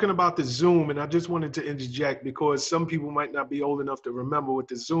 We're talking about the Zoom, and I just wanted to interject because some people might not be old enough to remember what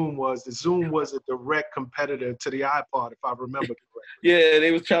the Zoom was. The Zoom was a direct competitor to the iPod, if I remember correctly. Yeah,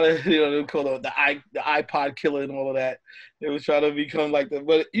 they was trying to, they call it the iPod killer and all of that. They was trying to become like that,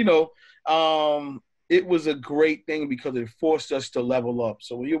 but it was a great thing because it forced us to level up.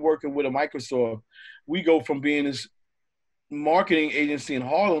 So when you're working with a Microsoft, we go from being this marketing agency in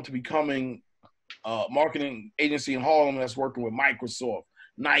Harlem to becoming a marketing agency in Harlem that's working with Microsoft,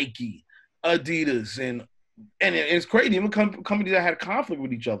 Nike, Adidas, and it's crazy. Even companies that had conflict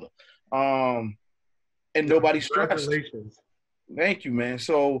with each other, and nobody stressed. Thank you, man.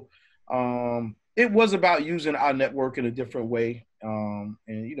 So it was about using our network in a different way, and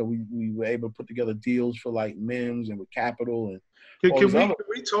we were able to put together deals for like MIMS and with Capital and. Can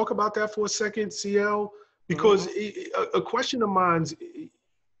we talk about that for a second, CL? Because a question of mine's,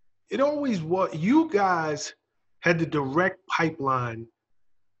 it always was, you guys had the direct pipeline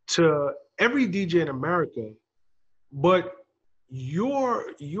to every DJ in America, but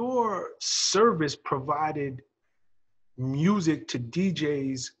your service provided music to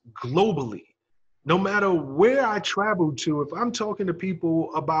DJs globally. No matter where I traveled to, if I'm talking to people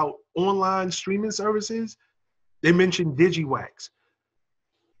about online streaming services, they mention DigiWax.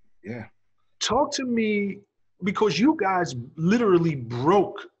 Yeah. Talk to me, because you guys literally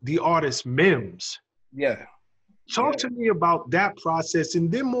broke the artist MIMS. Yeah. Talk to me about that process.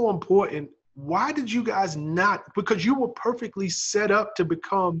 And then more important, why did you guys not, because you were perfectly set up to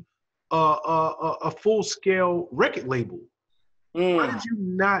become a full-scale record label. Why did you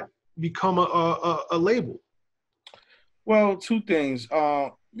not become a label? Well, two things.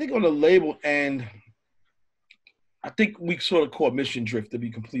 I think on the label end, I think we sort of caught mission drift, to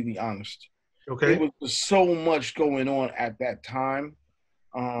be completely honest. Okay. It was just so much going on at that time.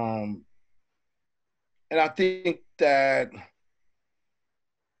 And I think that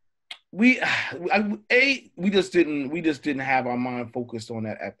we just didn't have our mind focused on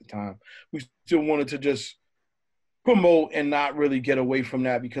that at the time. We still wanted to just promote and not really get away from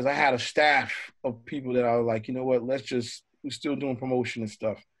that, because I had a staff of people that I was like, you know what, we're still doing promotion and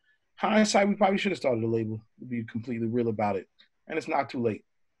stuff. Hindsight, we probably should have started a label, to be completely real about it. And it's not too late.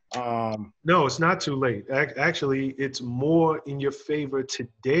 No, it's not too late. Actually, it's more in your favor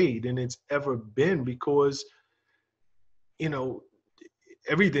today than it's ever been, because, you know,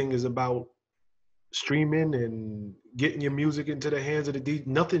 everything is about streaming and getting your music into the hands of the DJ.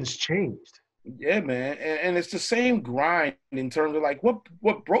 Nothing's changed. Yeah, man, and it's the same grind in terms of like what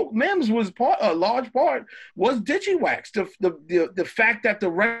broke Mims was a large part was DigiWax. The fact that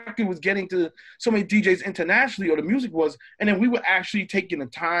the record was getting to so many DJs internationally, or the music was, and then we were actually taking the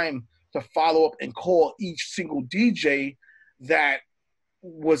time to follow up and call each single DJ that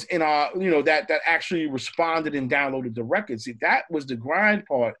was in our, that actually responded and downloaded the record. See, that was the grind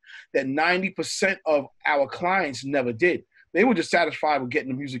part that 90% of our clients never did. They were just satisfied with getting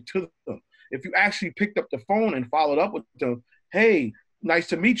the music to them. If you actually picked up the phone and followed up with them, hey, nice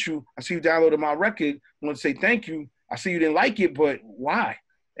to meet you. I see you downloaded my record. I want to say thank you. I see you didn't like it, but why?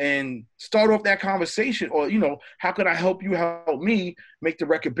 And start off that conversation. Or, how can I help you help me make the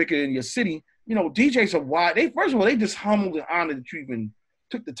record bigger in your city? DJs are wide. First of all, they just humbled and honored that you even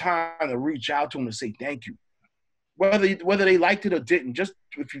took the time to reach out to them and say thank you. Whether they liked it or didn't, just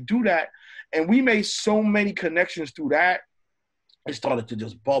if you do that. And we made so many connections through that, it started to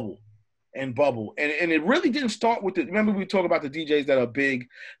just bubble. And it really didn't start with remember we talk about the DJs that are big,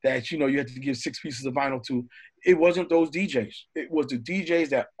 that you had to give 6 pieces of vinyl to. It wasn't those DJs. It was the DJs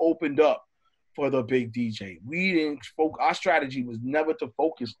that opened up for the big DJ. Our strategy was never to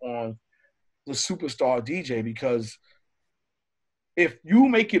focus on the superstar DJ, because if you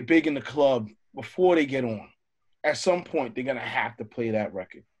make it big in the club before they get on, at some point they're gonna have to play that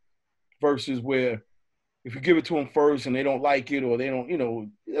record. Versus where if you give it to them first and they don't like it, or they don't,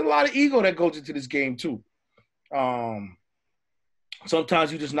 a lot of ego that goes into this game too.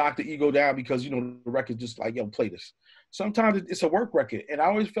 Sometimes you just knock the ego down because, the record's just like, yo, play this. Sometimes it's a work record. And I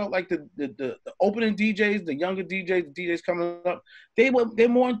always felt like the opening DJs, the younger DJs, the DJs coming up, they're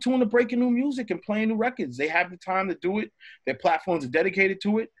more in tune to breaking new music and playing new records. They have the time to do it. Their platforms are dedicated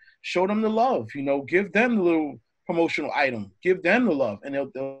to it. Show them the love, give them the little promotional item, give them the love, and it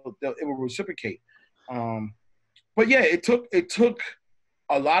will reciprocate. But yeah, it took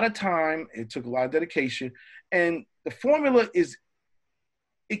a lot of time. It took a lot of dedication, and the formula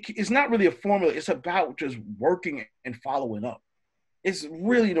it's not really a formula. It's about just working and following up. It's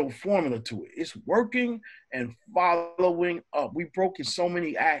really no formula to it. It's working and following up. We broke in so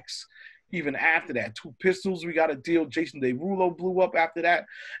many acts even after that. Two Pistols, we got a deal. Jason Derulo blew up after that,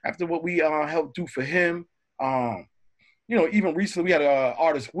 after what we helped do for him. Even recently we had an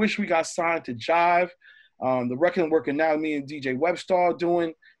artist Wish, we got signed to Jive. The record I'm working now, me and DJ Webstar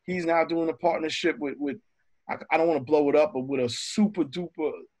doing. He's now doing a partnership with I don't want to blow it up, but with a super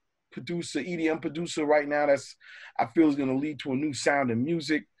duper producer, EDM producer right now that's I feel is going to lead to a new sound in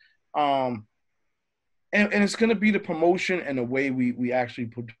music. And it's going to be the promotion and the way we actually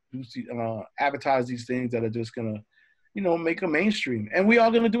produce, advertise these things that are just going to, make a mainstream. And we are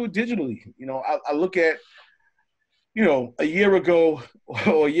going to do it digitally. I look at, a year ago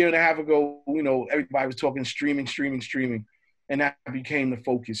or a year and a half ago, everybody was talking streaming. And that became the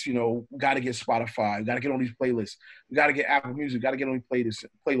focus. We got to get Spotify. We got to get on these playlists. We got to get Apple Music. We got to get on these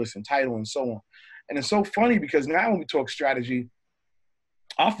playlists and Tidal and so on. And it's so funny because now when we talk strategy,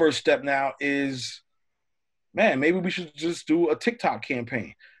 our first step now is, man, maybe we should just do a TikTok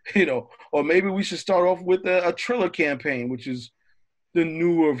campaign, or maybe we should start off with a Triller campaign, which is the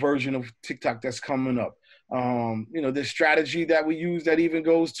newer version of TikTok that's coming up. The strategy that we use that even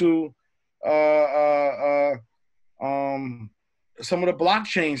goes to some of the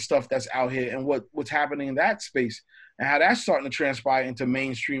blockchain stuff that's out here and what's happening in that space and how that's starting to transpire into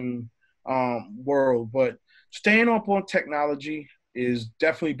mainstream world. But staying up on technology is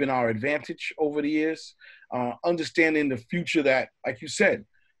definitely been our advantage over the years. Understanding the future that, like you said,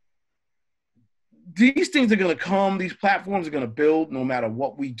 these things are going to come. These platforms are going to build no matter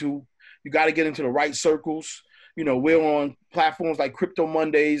what we do. You got to get into the right circles. You know, we're on platforms like Crypto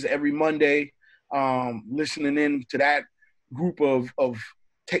Mondays every Monday, listening in to that group of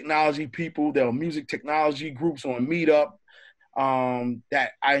technology people. There are music technology groups on Meetup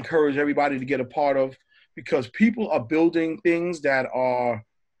that I encourage everybody to get a part of, because people are building things that are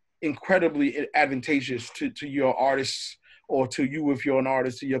incredibly advantageous to your artists, or to you if you're an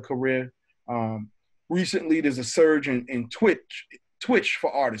artist, to your career. Recently, there's a surge in Twitch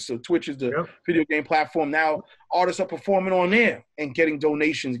for artists. So Twitch is the Yep. video game platform. Now artists are performing on there and getting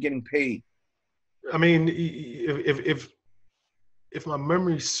donations, getting paid. I mean, if my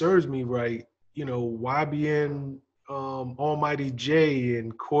memory serves me right, you know, YBN, Almighty J,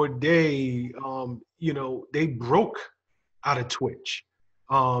 and Corday, you know, they broke out of Twitch,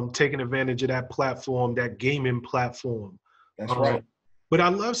 taking advantage of that platform, that gaming platform. That's right. But I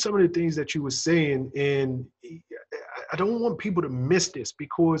love some of the things that you were saying, and I don't want people to miss this,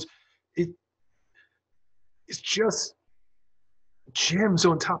 because it's just gems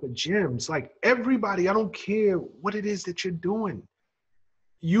on top of gems. Like, everybody, I don't care what it is that you're doing.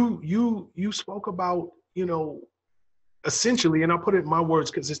 You spoke about, you know, essentially, and I'll put it in my words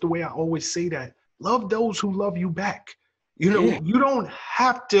because it's the way I always say that: love those who love you back. You know, you don't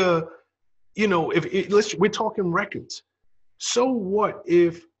have to, you know, we're talking records. So what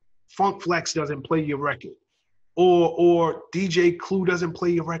if Funk Flex doesn't play your record, or DJ Clue doesn't play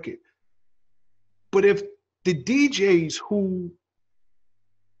your record? But if the DJs who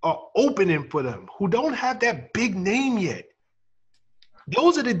are opening for them, who don't have that big name yet,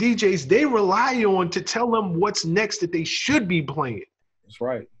 those are the DJs they rely on to tell them what's next that they should be playing. That's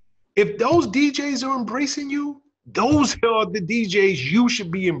right. If those DJs are embracing you, those are the DJs you should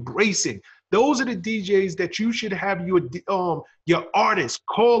be embracing. Those are the DJs that you should have your artists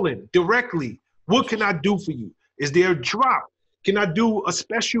calling directly. What can I do for you? Is there a drop? Can I do a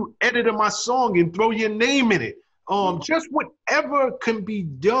special edit of my song and throw your name in it? Just whatever can be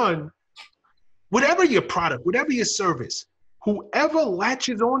done, whatever your product, whatever your service, whoever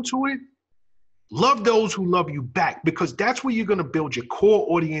latches onto it, love those who love you back, because that's where you're going to build your core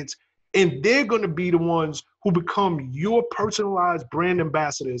audience, and they're going to be the ones who become your personalized brand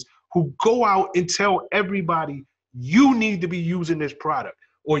ambassadors, who go out and tell everybody, you need to be using this product,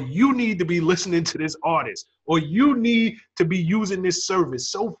 or you need to be listening to this artist, or you need to be using this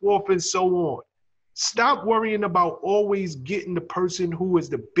service, so forth and so on. Stop worrying about always getting the person who is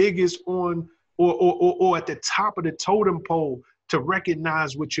the biggest on or at the top of the totem pole to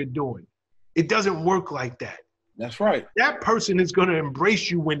recognize what you're doing. It doesn't work like that. That's right. That person is going to embrace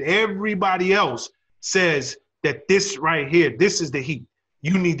you when everybody else says that this right here, this is the heat.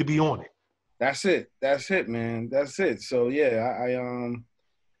 You need to be on it. That's it. That's it, man. That's it. So yeah, I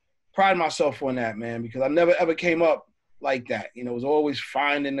pride myself on that, man, because I never ever came up like that. You know, it was always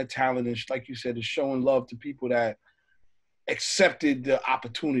finding the talent, and like you said, it's showing love to people that accepted the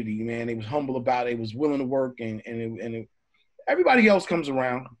opportunity, man. They was humble about it. They was willing to work, and everybody else comes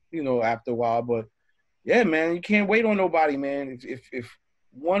around, you know, after a while. But yeah, man, you can't wait on nobody, man. If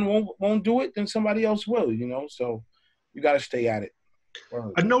one won't do it, then somebody else will, you know. So you got to stay at it.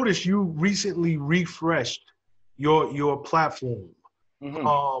 Right. I noticed you recently refreshed your platform.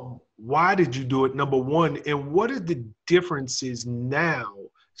 Mm-hmm. Why did you do it? Number one, and what are the differences now?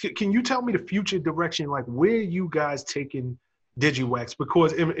 Can you tell me the future direction, like where you guys taking DigiWax?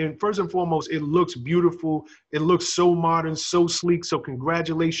 Because and first and foremost, it looks beautiful. It looks so modern, so sleek. So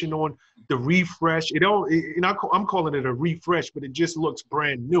congratulations on the refresh. I'm calling it a refresh, but it just looks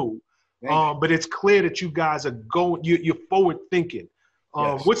brand new. But it's clear that you guys are you're forward thinking.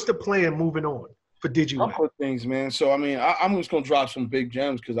 Yes. What's the plan moving on for DigiWax? A couple of things, man. So I mean, I'm just gonna drop some big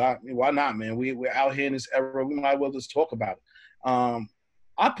gems because why not, man? We're out here in this era. We might as well just talk about it.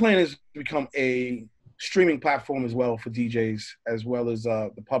 Our plan is to become a streaming platform as well for DJs, as well as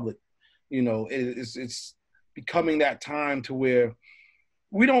the public. You know, it's becoming that time to where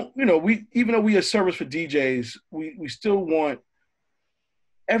we don't, you know, even though we are service for DJs, we still want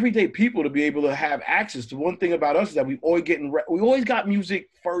everyday people to be able to have access. The one thing about us is that we always got music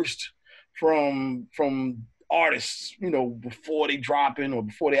first from artists, you know, before they drop in or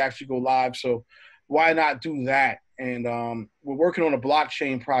before they actually go live. So why not do that? And we're working on a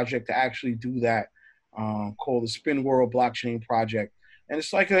blockchain project to actually do that, called the Spin World Blockchain Project. And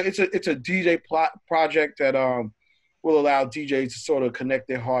it's like it's a DJ project that will allow DJs to sort of connect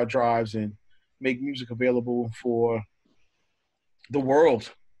their hard drives and make music available for the world,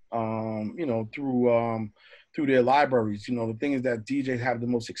 you know, through their libraries. You know, the thing is that DJs have the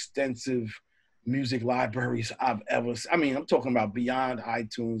most extensive music libraries I've ever seen. I mean, I'm talking about beyond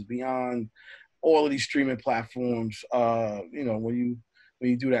iTunes, beyond all of these streaming platforms. You know, when you when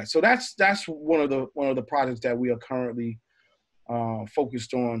you do that. So that's one of the projects that we are currently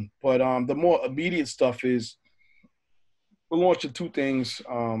focused on. But the more immediate stuff is we're launching two things.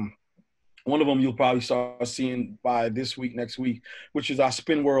 One of them you'll probably start seeing by this week, next week, which is our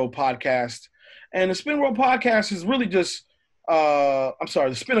Spin World podcast. And the Spin World podcast is really just, the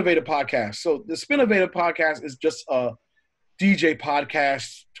Spinnovator podcast. So the Spinnovator podcast is just a DJ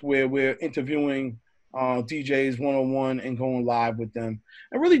podcast where we're interviewing DJs one-on-one and going live with them.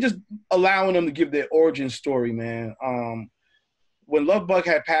 And really just allowing them to give their origin story, man. When Love Bug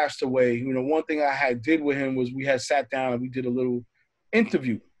had passed away, you know, one thing I had did with him was we had sat down and we did a little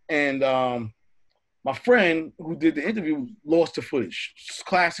interview. And my friend who did the interview lost the footage.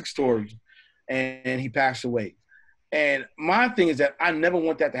 Classic story. And he passed away. And my thing is that I never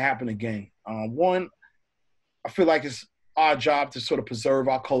want that to happen again. One, I feel like it's our job to sort of preserve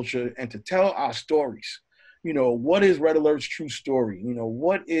our culture and to tell our stories. You know, what is Red Alert's true story? You know,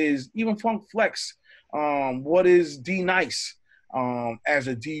 what is even Funk Flex? What is D Nice as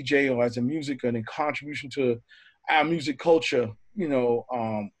a DJ or as a music and a contribution to our music culture? You know,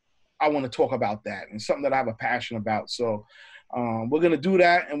 I want to talk about that and something that I have a passion about. So we're going to do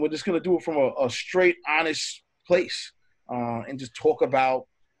that, and we're just going to do it from a straight, honest place and just talk about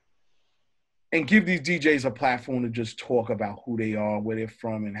and give these DJs a platform to just talk about who they are, where they're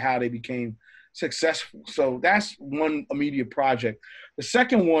from, and how they became successful. So that's one immediate project. The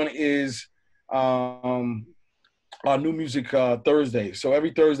second one is our New Music Thursday. So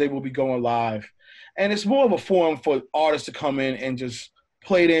every Thursday we'll be going live. And it's more of a forum for artists to come in and just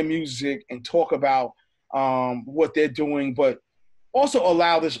play their music and talk about what they're doing, but also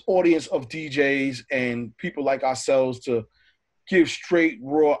allow this audience of DJs and people like ourselves to give straight,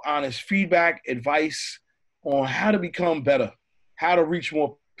 raw, honest feedback, advice on how to become better, how to reach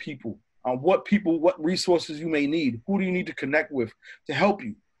more people, what resources you may need, who do you need to connect with to help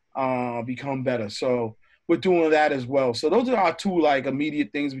you become better. So we're doing that as well. So those are our two like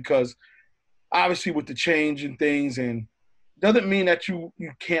immediate things, because obviously with the change and things, and doesn't mean that you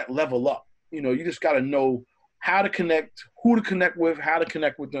can't level up. You know, you just got to know how to connect, who to connect with, how to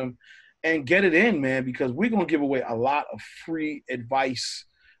connect with them, and get it in, man, because we're going to give away a lot of free advice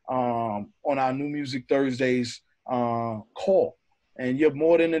on our New Music Thursdays call. And you're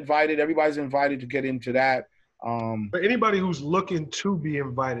more than invited. Everybody's invited to get into that. For anybody who's looking to be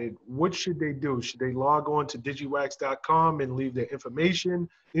invited, what should they do? Should they log on to digiwax.com and leave their information?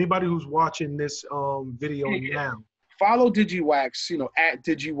 Anybody who's watching this video now. Follow DigiWax, you know, at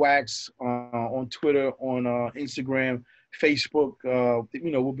DigiWax on Twitter, on Instagram, Facebook.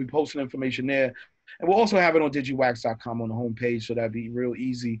 You know, we'll be posting information there. And we'll also have it on digiwax.com on the homepage, so that'd be real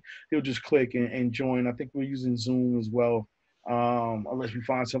easy. He'll just click and join. I think we're using Zoom as well, unless we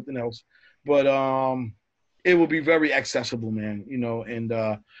find something else. But it will be very accessible, man, you know, and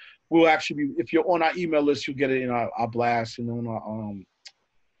we'll actually be, if you're on our email list, you'll get it in our blast and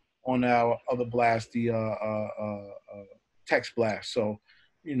on our other blast, the text blast. So,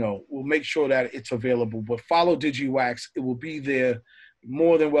 you know, we'll make sure that it's available. But follow DigiWax. It will be there.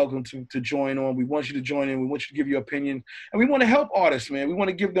 More than welcome to join on. We want you to join in. We want you to give your opinion. And we want to help artists, man. We want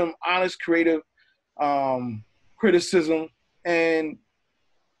to give them honest, creative criticism and,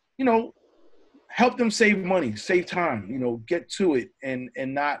 you know, help them save money, save time, you know, get to it and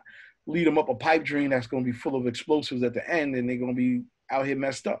not lead them up a pipe dream that's going to be full of explosives at the end and they're going to be out here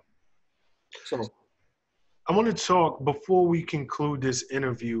messed up. So I want to talk, before we conclude this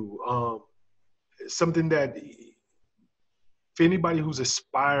interview, something that for anybody who's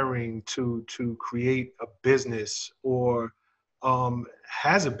aspiring to create a business or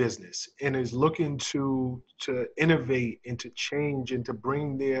has a business and is looking to innovate and to change and to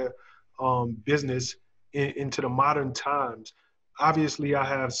bring their business into the modern times. Obviously, I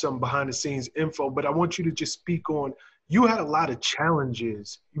have some behind the scenes info, but I want you to just speak on, you had a lot of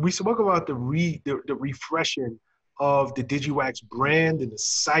challenges. We spoke about the refreshing of the DigiWax brand and the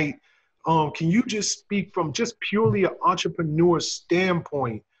site. Can you just speak from just purely an entrepreneur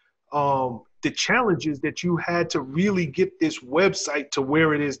standpoint, the challenges that you had to really get this website to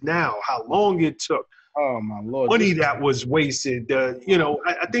where it is now, how long it took? Oh my Lord! Money that was wasted. You know,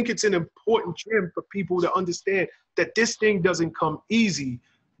 I think it's an important trend for people to understand that this thing doesn't come easy.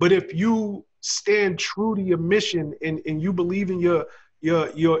 But if you stand true to your mission and you believe in your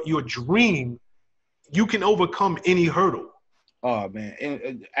dream, you can overcome any hurdle. Oh man,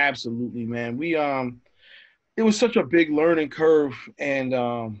 and absolutely, man. We it was such a big learning curve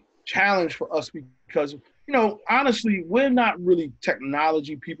and challenge for us because, you know, honestly, we're not really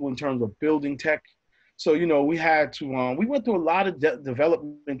technology people in terms of building tech. So, you know, we had to, we went through a lot of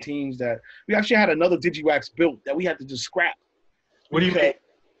development teams that we actually had another DigiWax built that we had to just scrap What do you mean?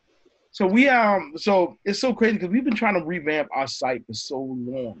 So it's so crazy because we've been trying to revamp our site for so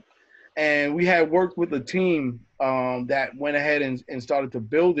long, and we had worked with a team that went ahead and started to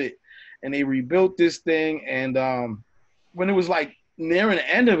build it, and they rebuilt this thing. And when it was like nearing the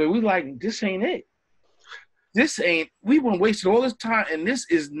end of it, we were like, this ain't it. We've been wasting all this time, and this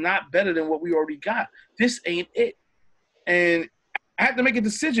is not better than what we already got. This ain't it. And I had to make a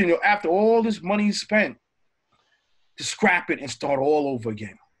decision, after all this money spent, to scrap it and start all over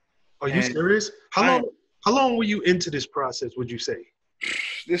again. Are you serious? How long were you into this process, would you say?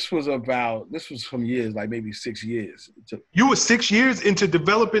 This was some years, like maybe 6 years. You were 6 years into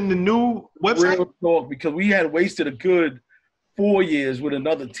developing the new website? Real talk, because we had wasted a good 4 years with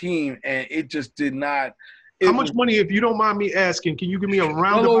another team, and it just did not. How much money, if you don't mind me asking, can you give me a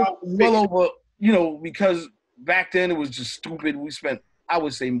roundabout? Well over, because back then it was just stupid. We spent, I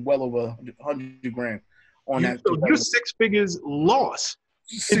would say, well over $100,000 on that. So you're 6 figures lost.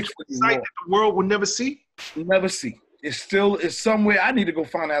 6 figures site that the world will never see? Never see. It's somewhere. I need to go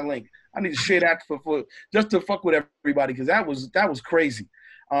find that link. I need to share that for just to fuck with everybody, because that was crazy.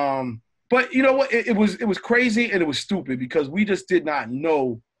 But you know what? It was crazy and it was stupid because we just did not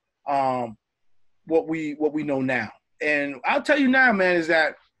know what we know now. And I'll tell you now, man, is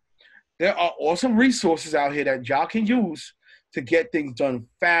that there are awesome resources out here that y'all can use to get things done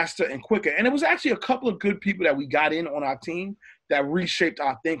faster and quicker. And it was actually a couple of good people that we got in on our team that reshaped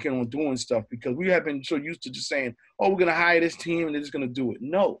our thinking on doing stuff, because we have been so used to just saying, oh, we're going to hire this team and they're just going to do it.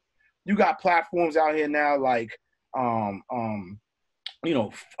 No, you got platforms out here now like,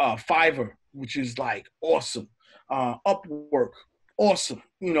 Fiverr, which is like awesome. Upwork, awesome.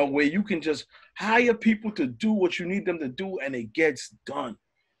 Where you can just hire people to do what you need them to do and it gets done.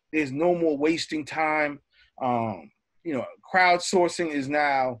 There's no more wasting time. Crowdsourcing is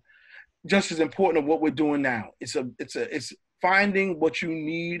now just as important of what we're doing now. It's finding what you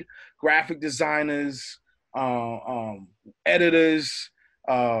need: graphic designers, editors,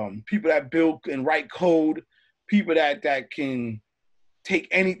 people that build and write code, people that can take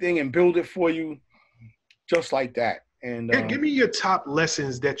anything and build it for you, just like that. And give me your top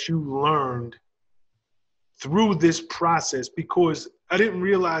lessons that you learned through this process, because I didn't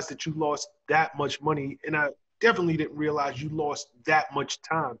realize that you lost that much money, and I definitely didn't realize you lost that much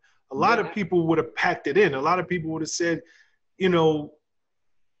time. A lot of people would have packed it in. A lot of people would have said,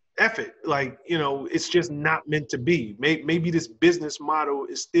 F it. Like, it's just not meant to be. Maybe this business model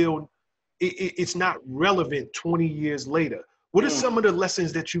is still, it's not relevant 20 years later. What are some of the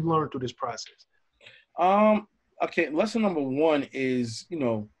lessons that you learned through this process? Okay, lesson number one is,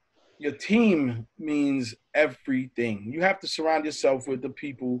 your team means everything. You have to surround yourself with the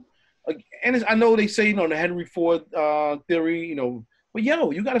people. And I know they say, the Henry Ford theory, but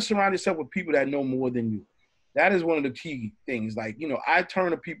you got to surround yourself with people that know more than you. That is one of the key things. Like, I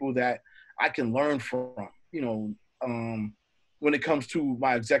turn to people that I can learn from, when it comes to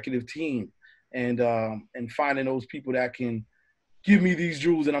my executive team, and finding those people that can give me these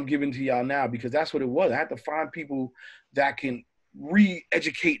jewels that I'm giving to y'all now, because that's what it was. I had to find people that can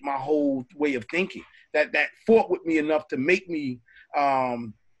re-educate my whole way of thinking, that fought with me enough to make me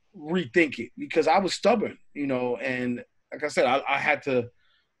rethink it, because I was stubborn, and like I said, I had to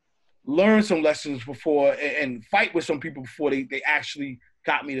learn some lessons before and fight with some people before they actually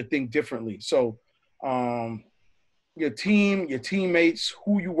got me to think differently. So your team, your teammates,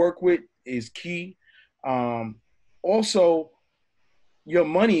 who you work with is key. Also, your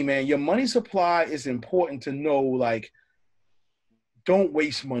money, man, your money supply is important to know. Like, don't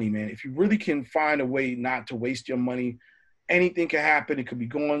waste money, man. If you really can find a way not to waste your money, anything can happen. It could be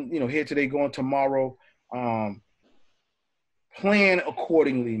going, here today, going tomorrow. Plan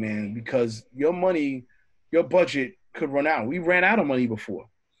accordingly, man, because your money, your budget could run out. We ran out of money before,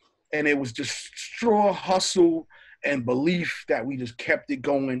 and it was just straw hustle and belief that we just kept it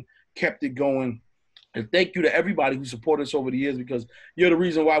going. And thank you to everybody who supported us over the years, because you're the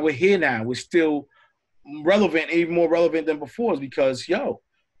reason why we're here now. We're still relevant, even more relevant than before, is because, y'all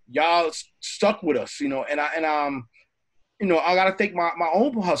stuck with us, and I got to thank my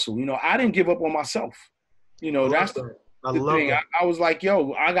own hustle. I didn't give up on myself. That's the thing. I was like,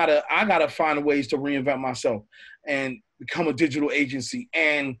 I gotta find ways to reinvent myself and become a digital agency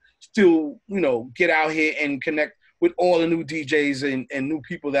and still, get out here and connect with all the new DJs and new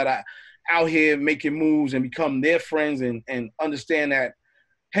people that are out here making moves and become their friends and understand that,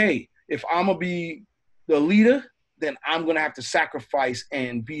 hey, if I'm gonna be the leader, then I'm gonna have to sacrifice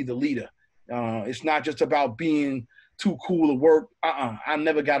and be the leader. It's not just about being too cool to work. I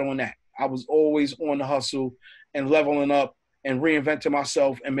never got on that. I was always on the hustle and leveling up and reinventing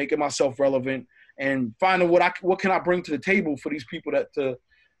myself and making myself relevant and finding what can I bring to the table for these people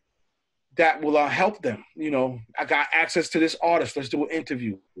that will help them. You know, I got access to this artist, let's do an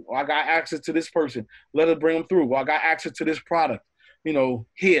interview. Or I got access to this person, let us bring them through. Or I got access to this product, you know,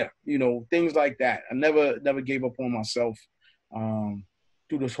 here, you know, things like that. I never gave up on myself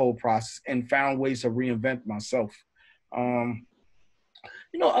through this whole process, and found ways to reinvent myself. You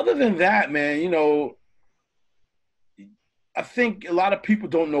know, other than that, man, you know, I think a lot of people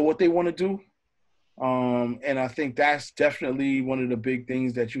don't know what they want to do. And I think that's definitely one of the big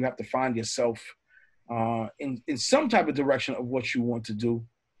things, that you have to find yourself in some type of direction of what you want to do,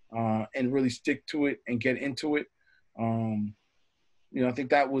 and really stick to it and get into it. You know, I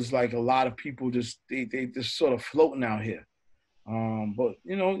think that was like a lot of people they just sort of floating out here. But,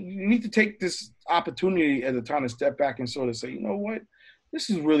 you know, you need to take this opportunity as a time to step back and sort of say, you know what, this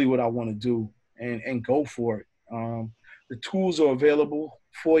is really what I want to do, and go for it. The tools are available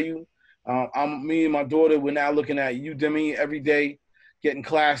for you. Me and my daughter, we're now looking at Udemy every day, getting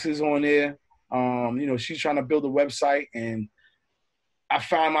classes on there. You know, she's trying to build a website, and I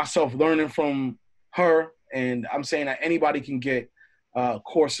find myself learning from her. And I'm saying that anybody can get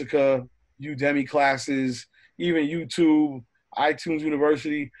Coursera, Udemy classes, even YouTube, iTunes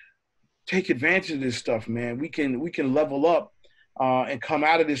University. Take advantage of this stuff, man. We can level up and come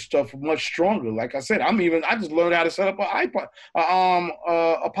out of this stuff much stronger. Like I said, I just learned how to set up a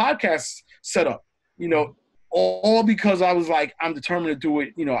podcast setup, you know, all because I was like, I'm determined to do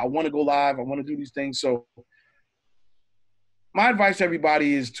it. You know, I want to go live. I want to do these things. So my advice to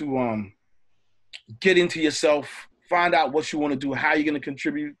everybody is to get into yourself, find out what you want to do, how you're going to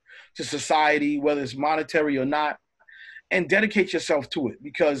contribute to society, whether it's monetary or not, and dedicate yourself to it,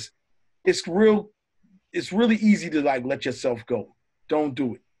 because it's really easy to like let yourself go. Don't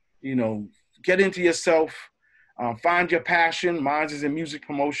do it. You know, get into yourself, find your passion. Mine is in music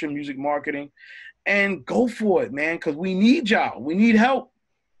promotion, music marketing, and go for it, man, because we need y'all. We need help.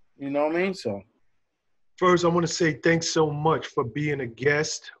 You know what I mean? So first, I want to say thanks so much for being a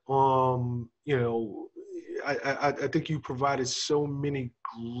guest. You know, I think you provided so many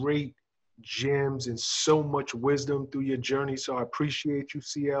great gems and so much wisdom through your journey. So I appreciate you,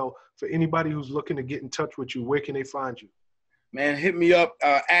 CL. For anybody who's looking to get in touch with you, where can they find you? Man, hit me up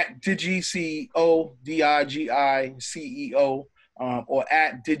at DigiCEO, DIGICEO, or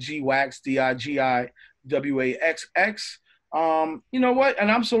at DigiWax, DIGIWAXX. You know what?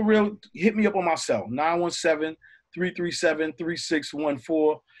 And I'm so real. Hit me up on my cell,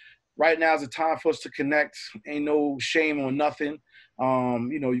 917-337-3614. Right now is the time for us to connect. Ain't no shame on nothing.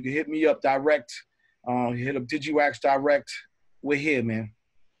 You know, you can hit me up direct. Hit up DigiWax direct. We're here, man.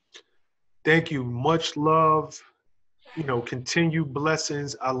 Thank you. Much love. You know, continued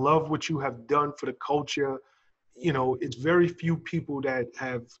blessings. I love what you have done for the culture. You know, it's very few people that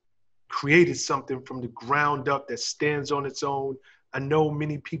have created something from the ground up that stands on its own. I know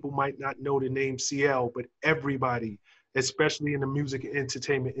many people might not know the name CL, but everybody, especially in the music and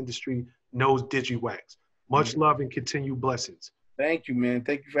entertainment industry, knows DigiWax. Much love and continued blessings. Thank you, man.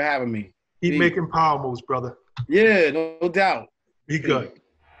 Thank you for having me. Keep making power moves, brother. Yeah, no doubt. Be good.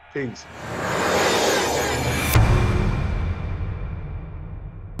 Peace.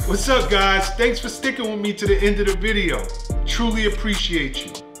 What's up, guys? Thanks for sticking with me to the end of the video. Truly appreciate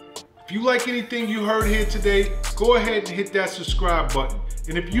you. If you like anything you heard here today, go ahead and hit that subscribe button.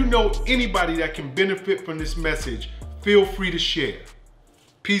 And if you know anybody that can benefit from this message, feel free to share.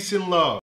 Peace and love.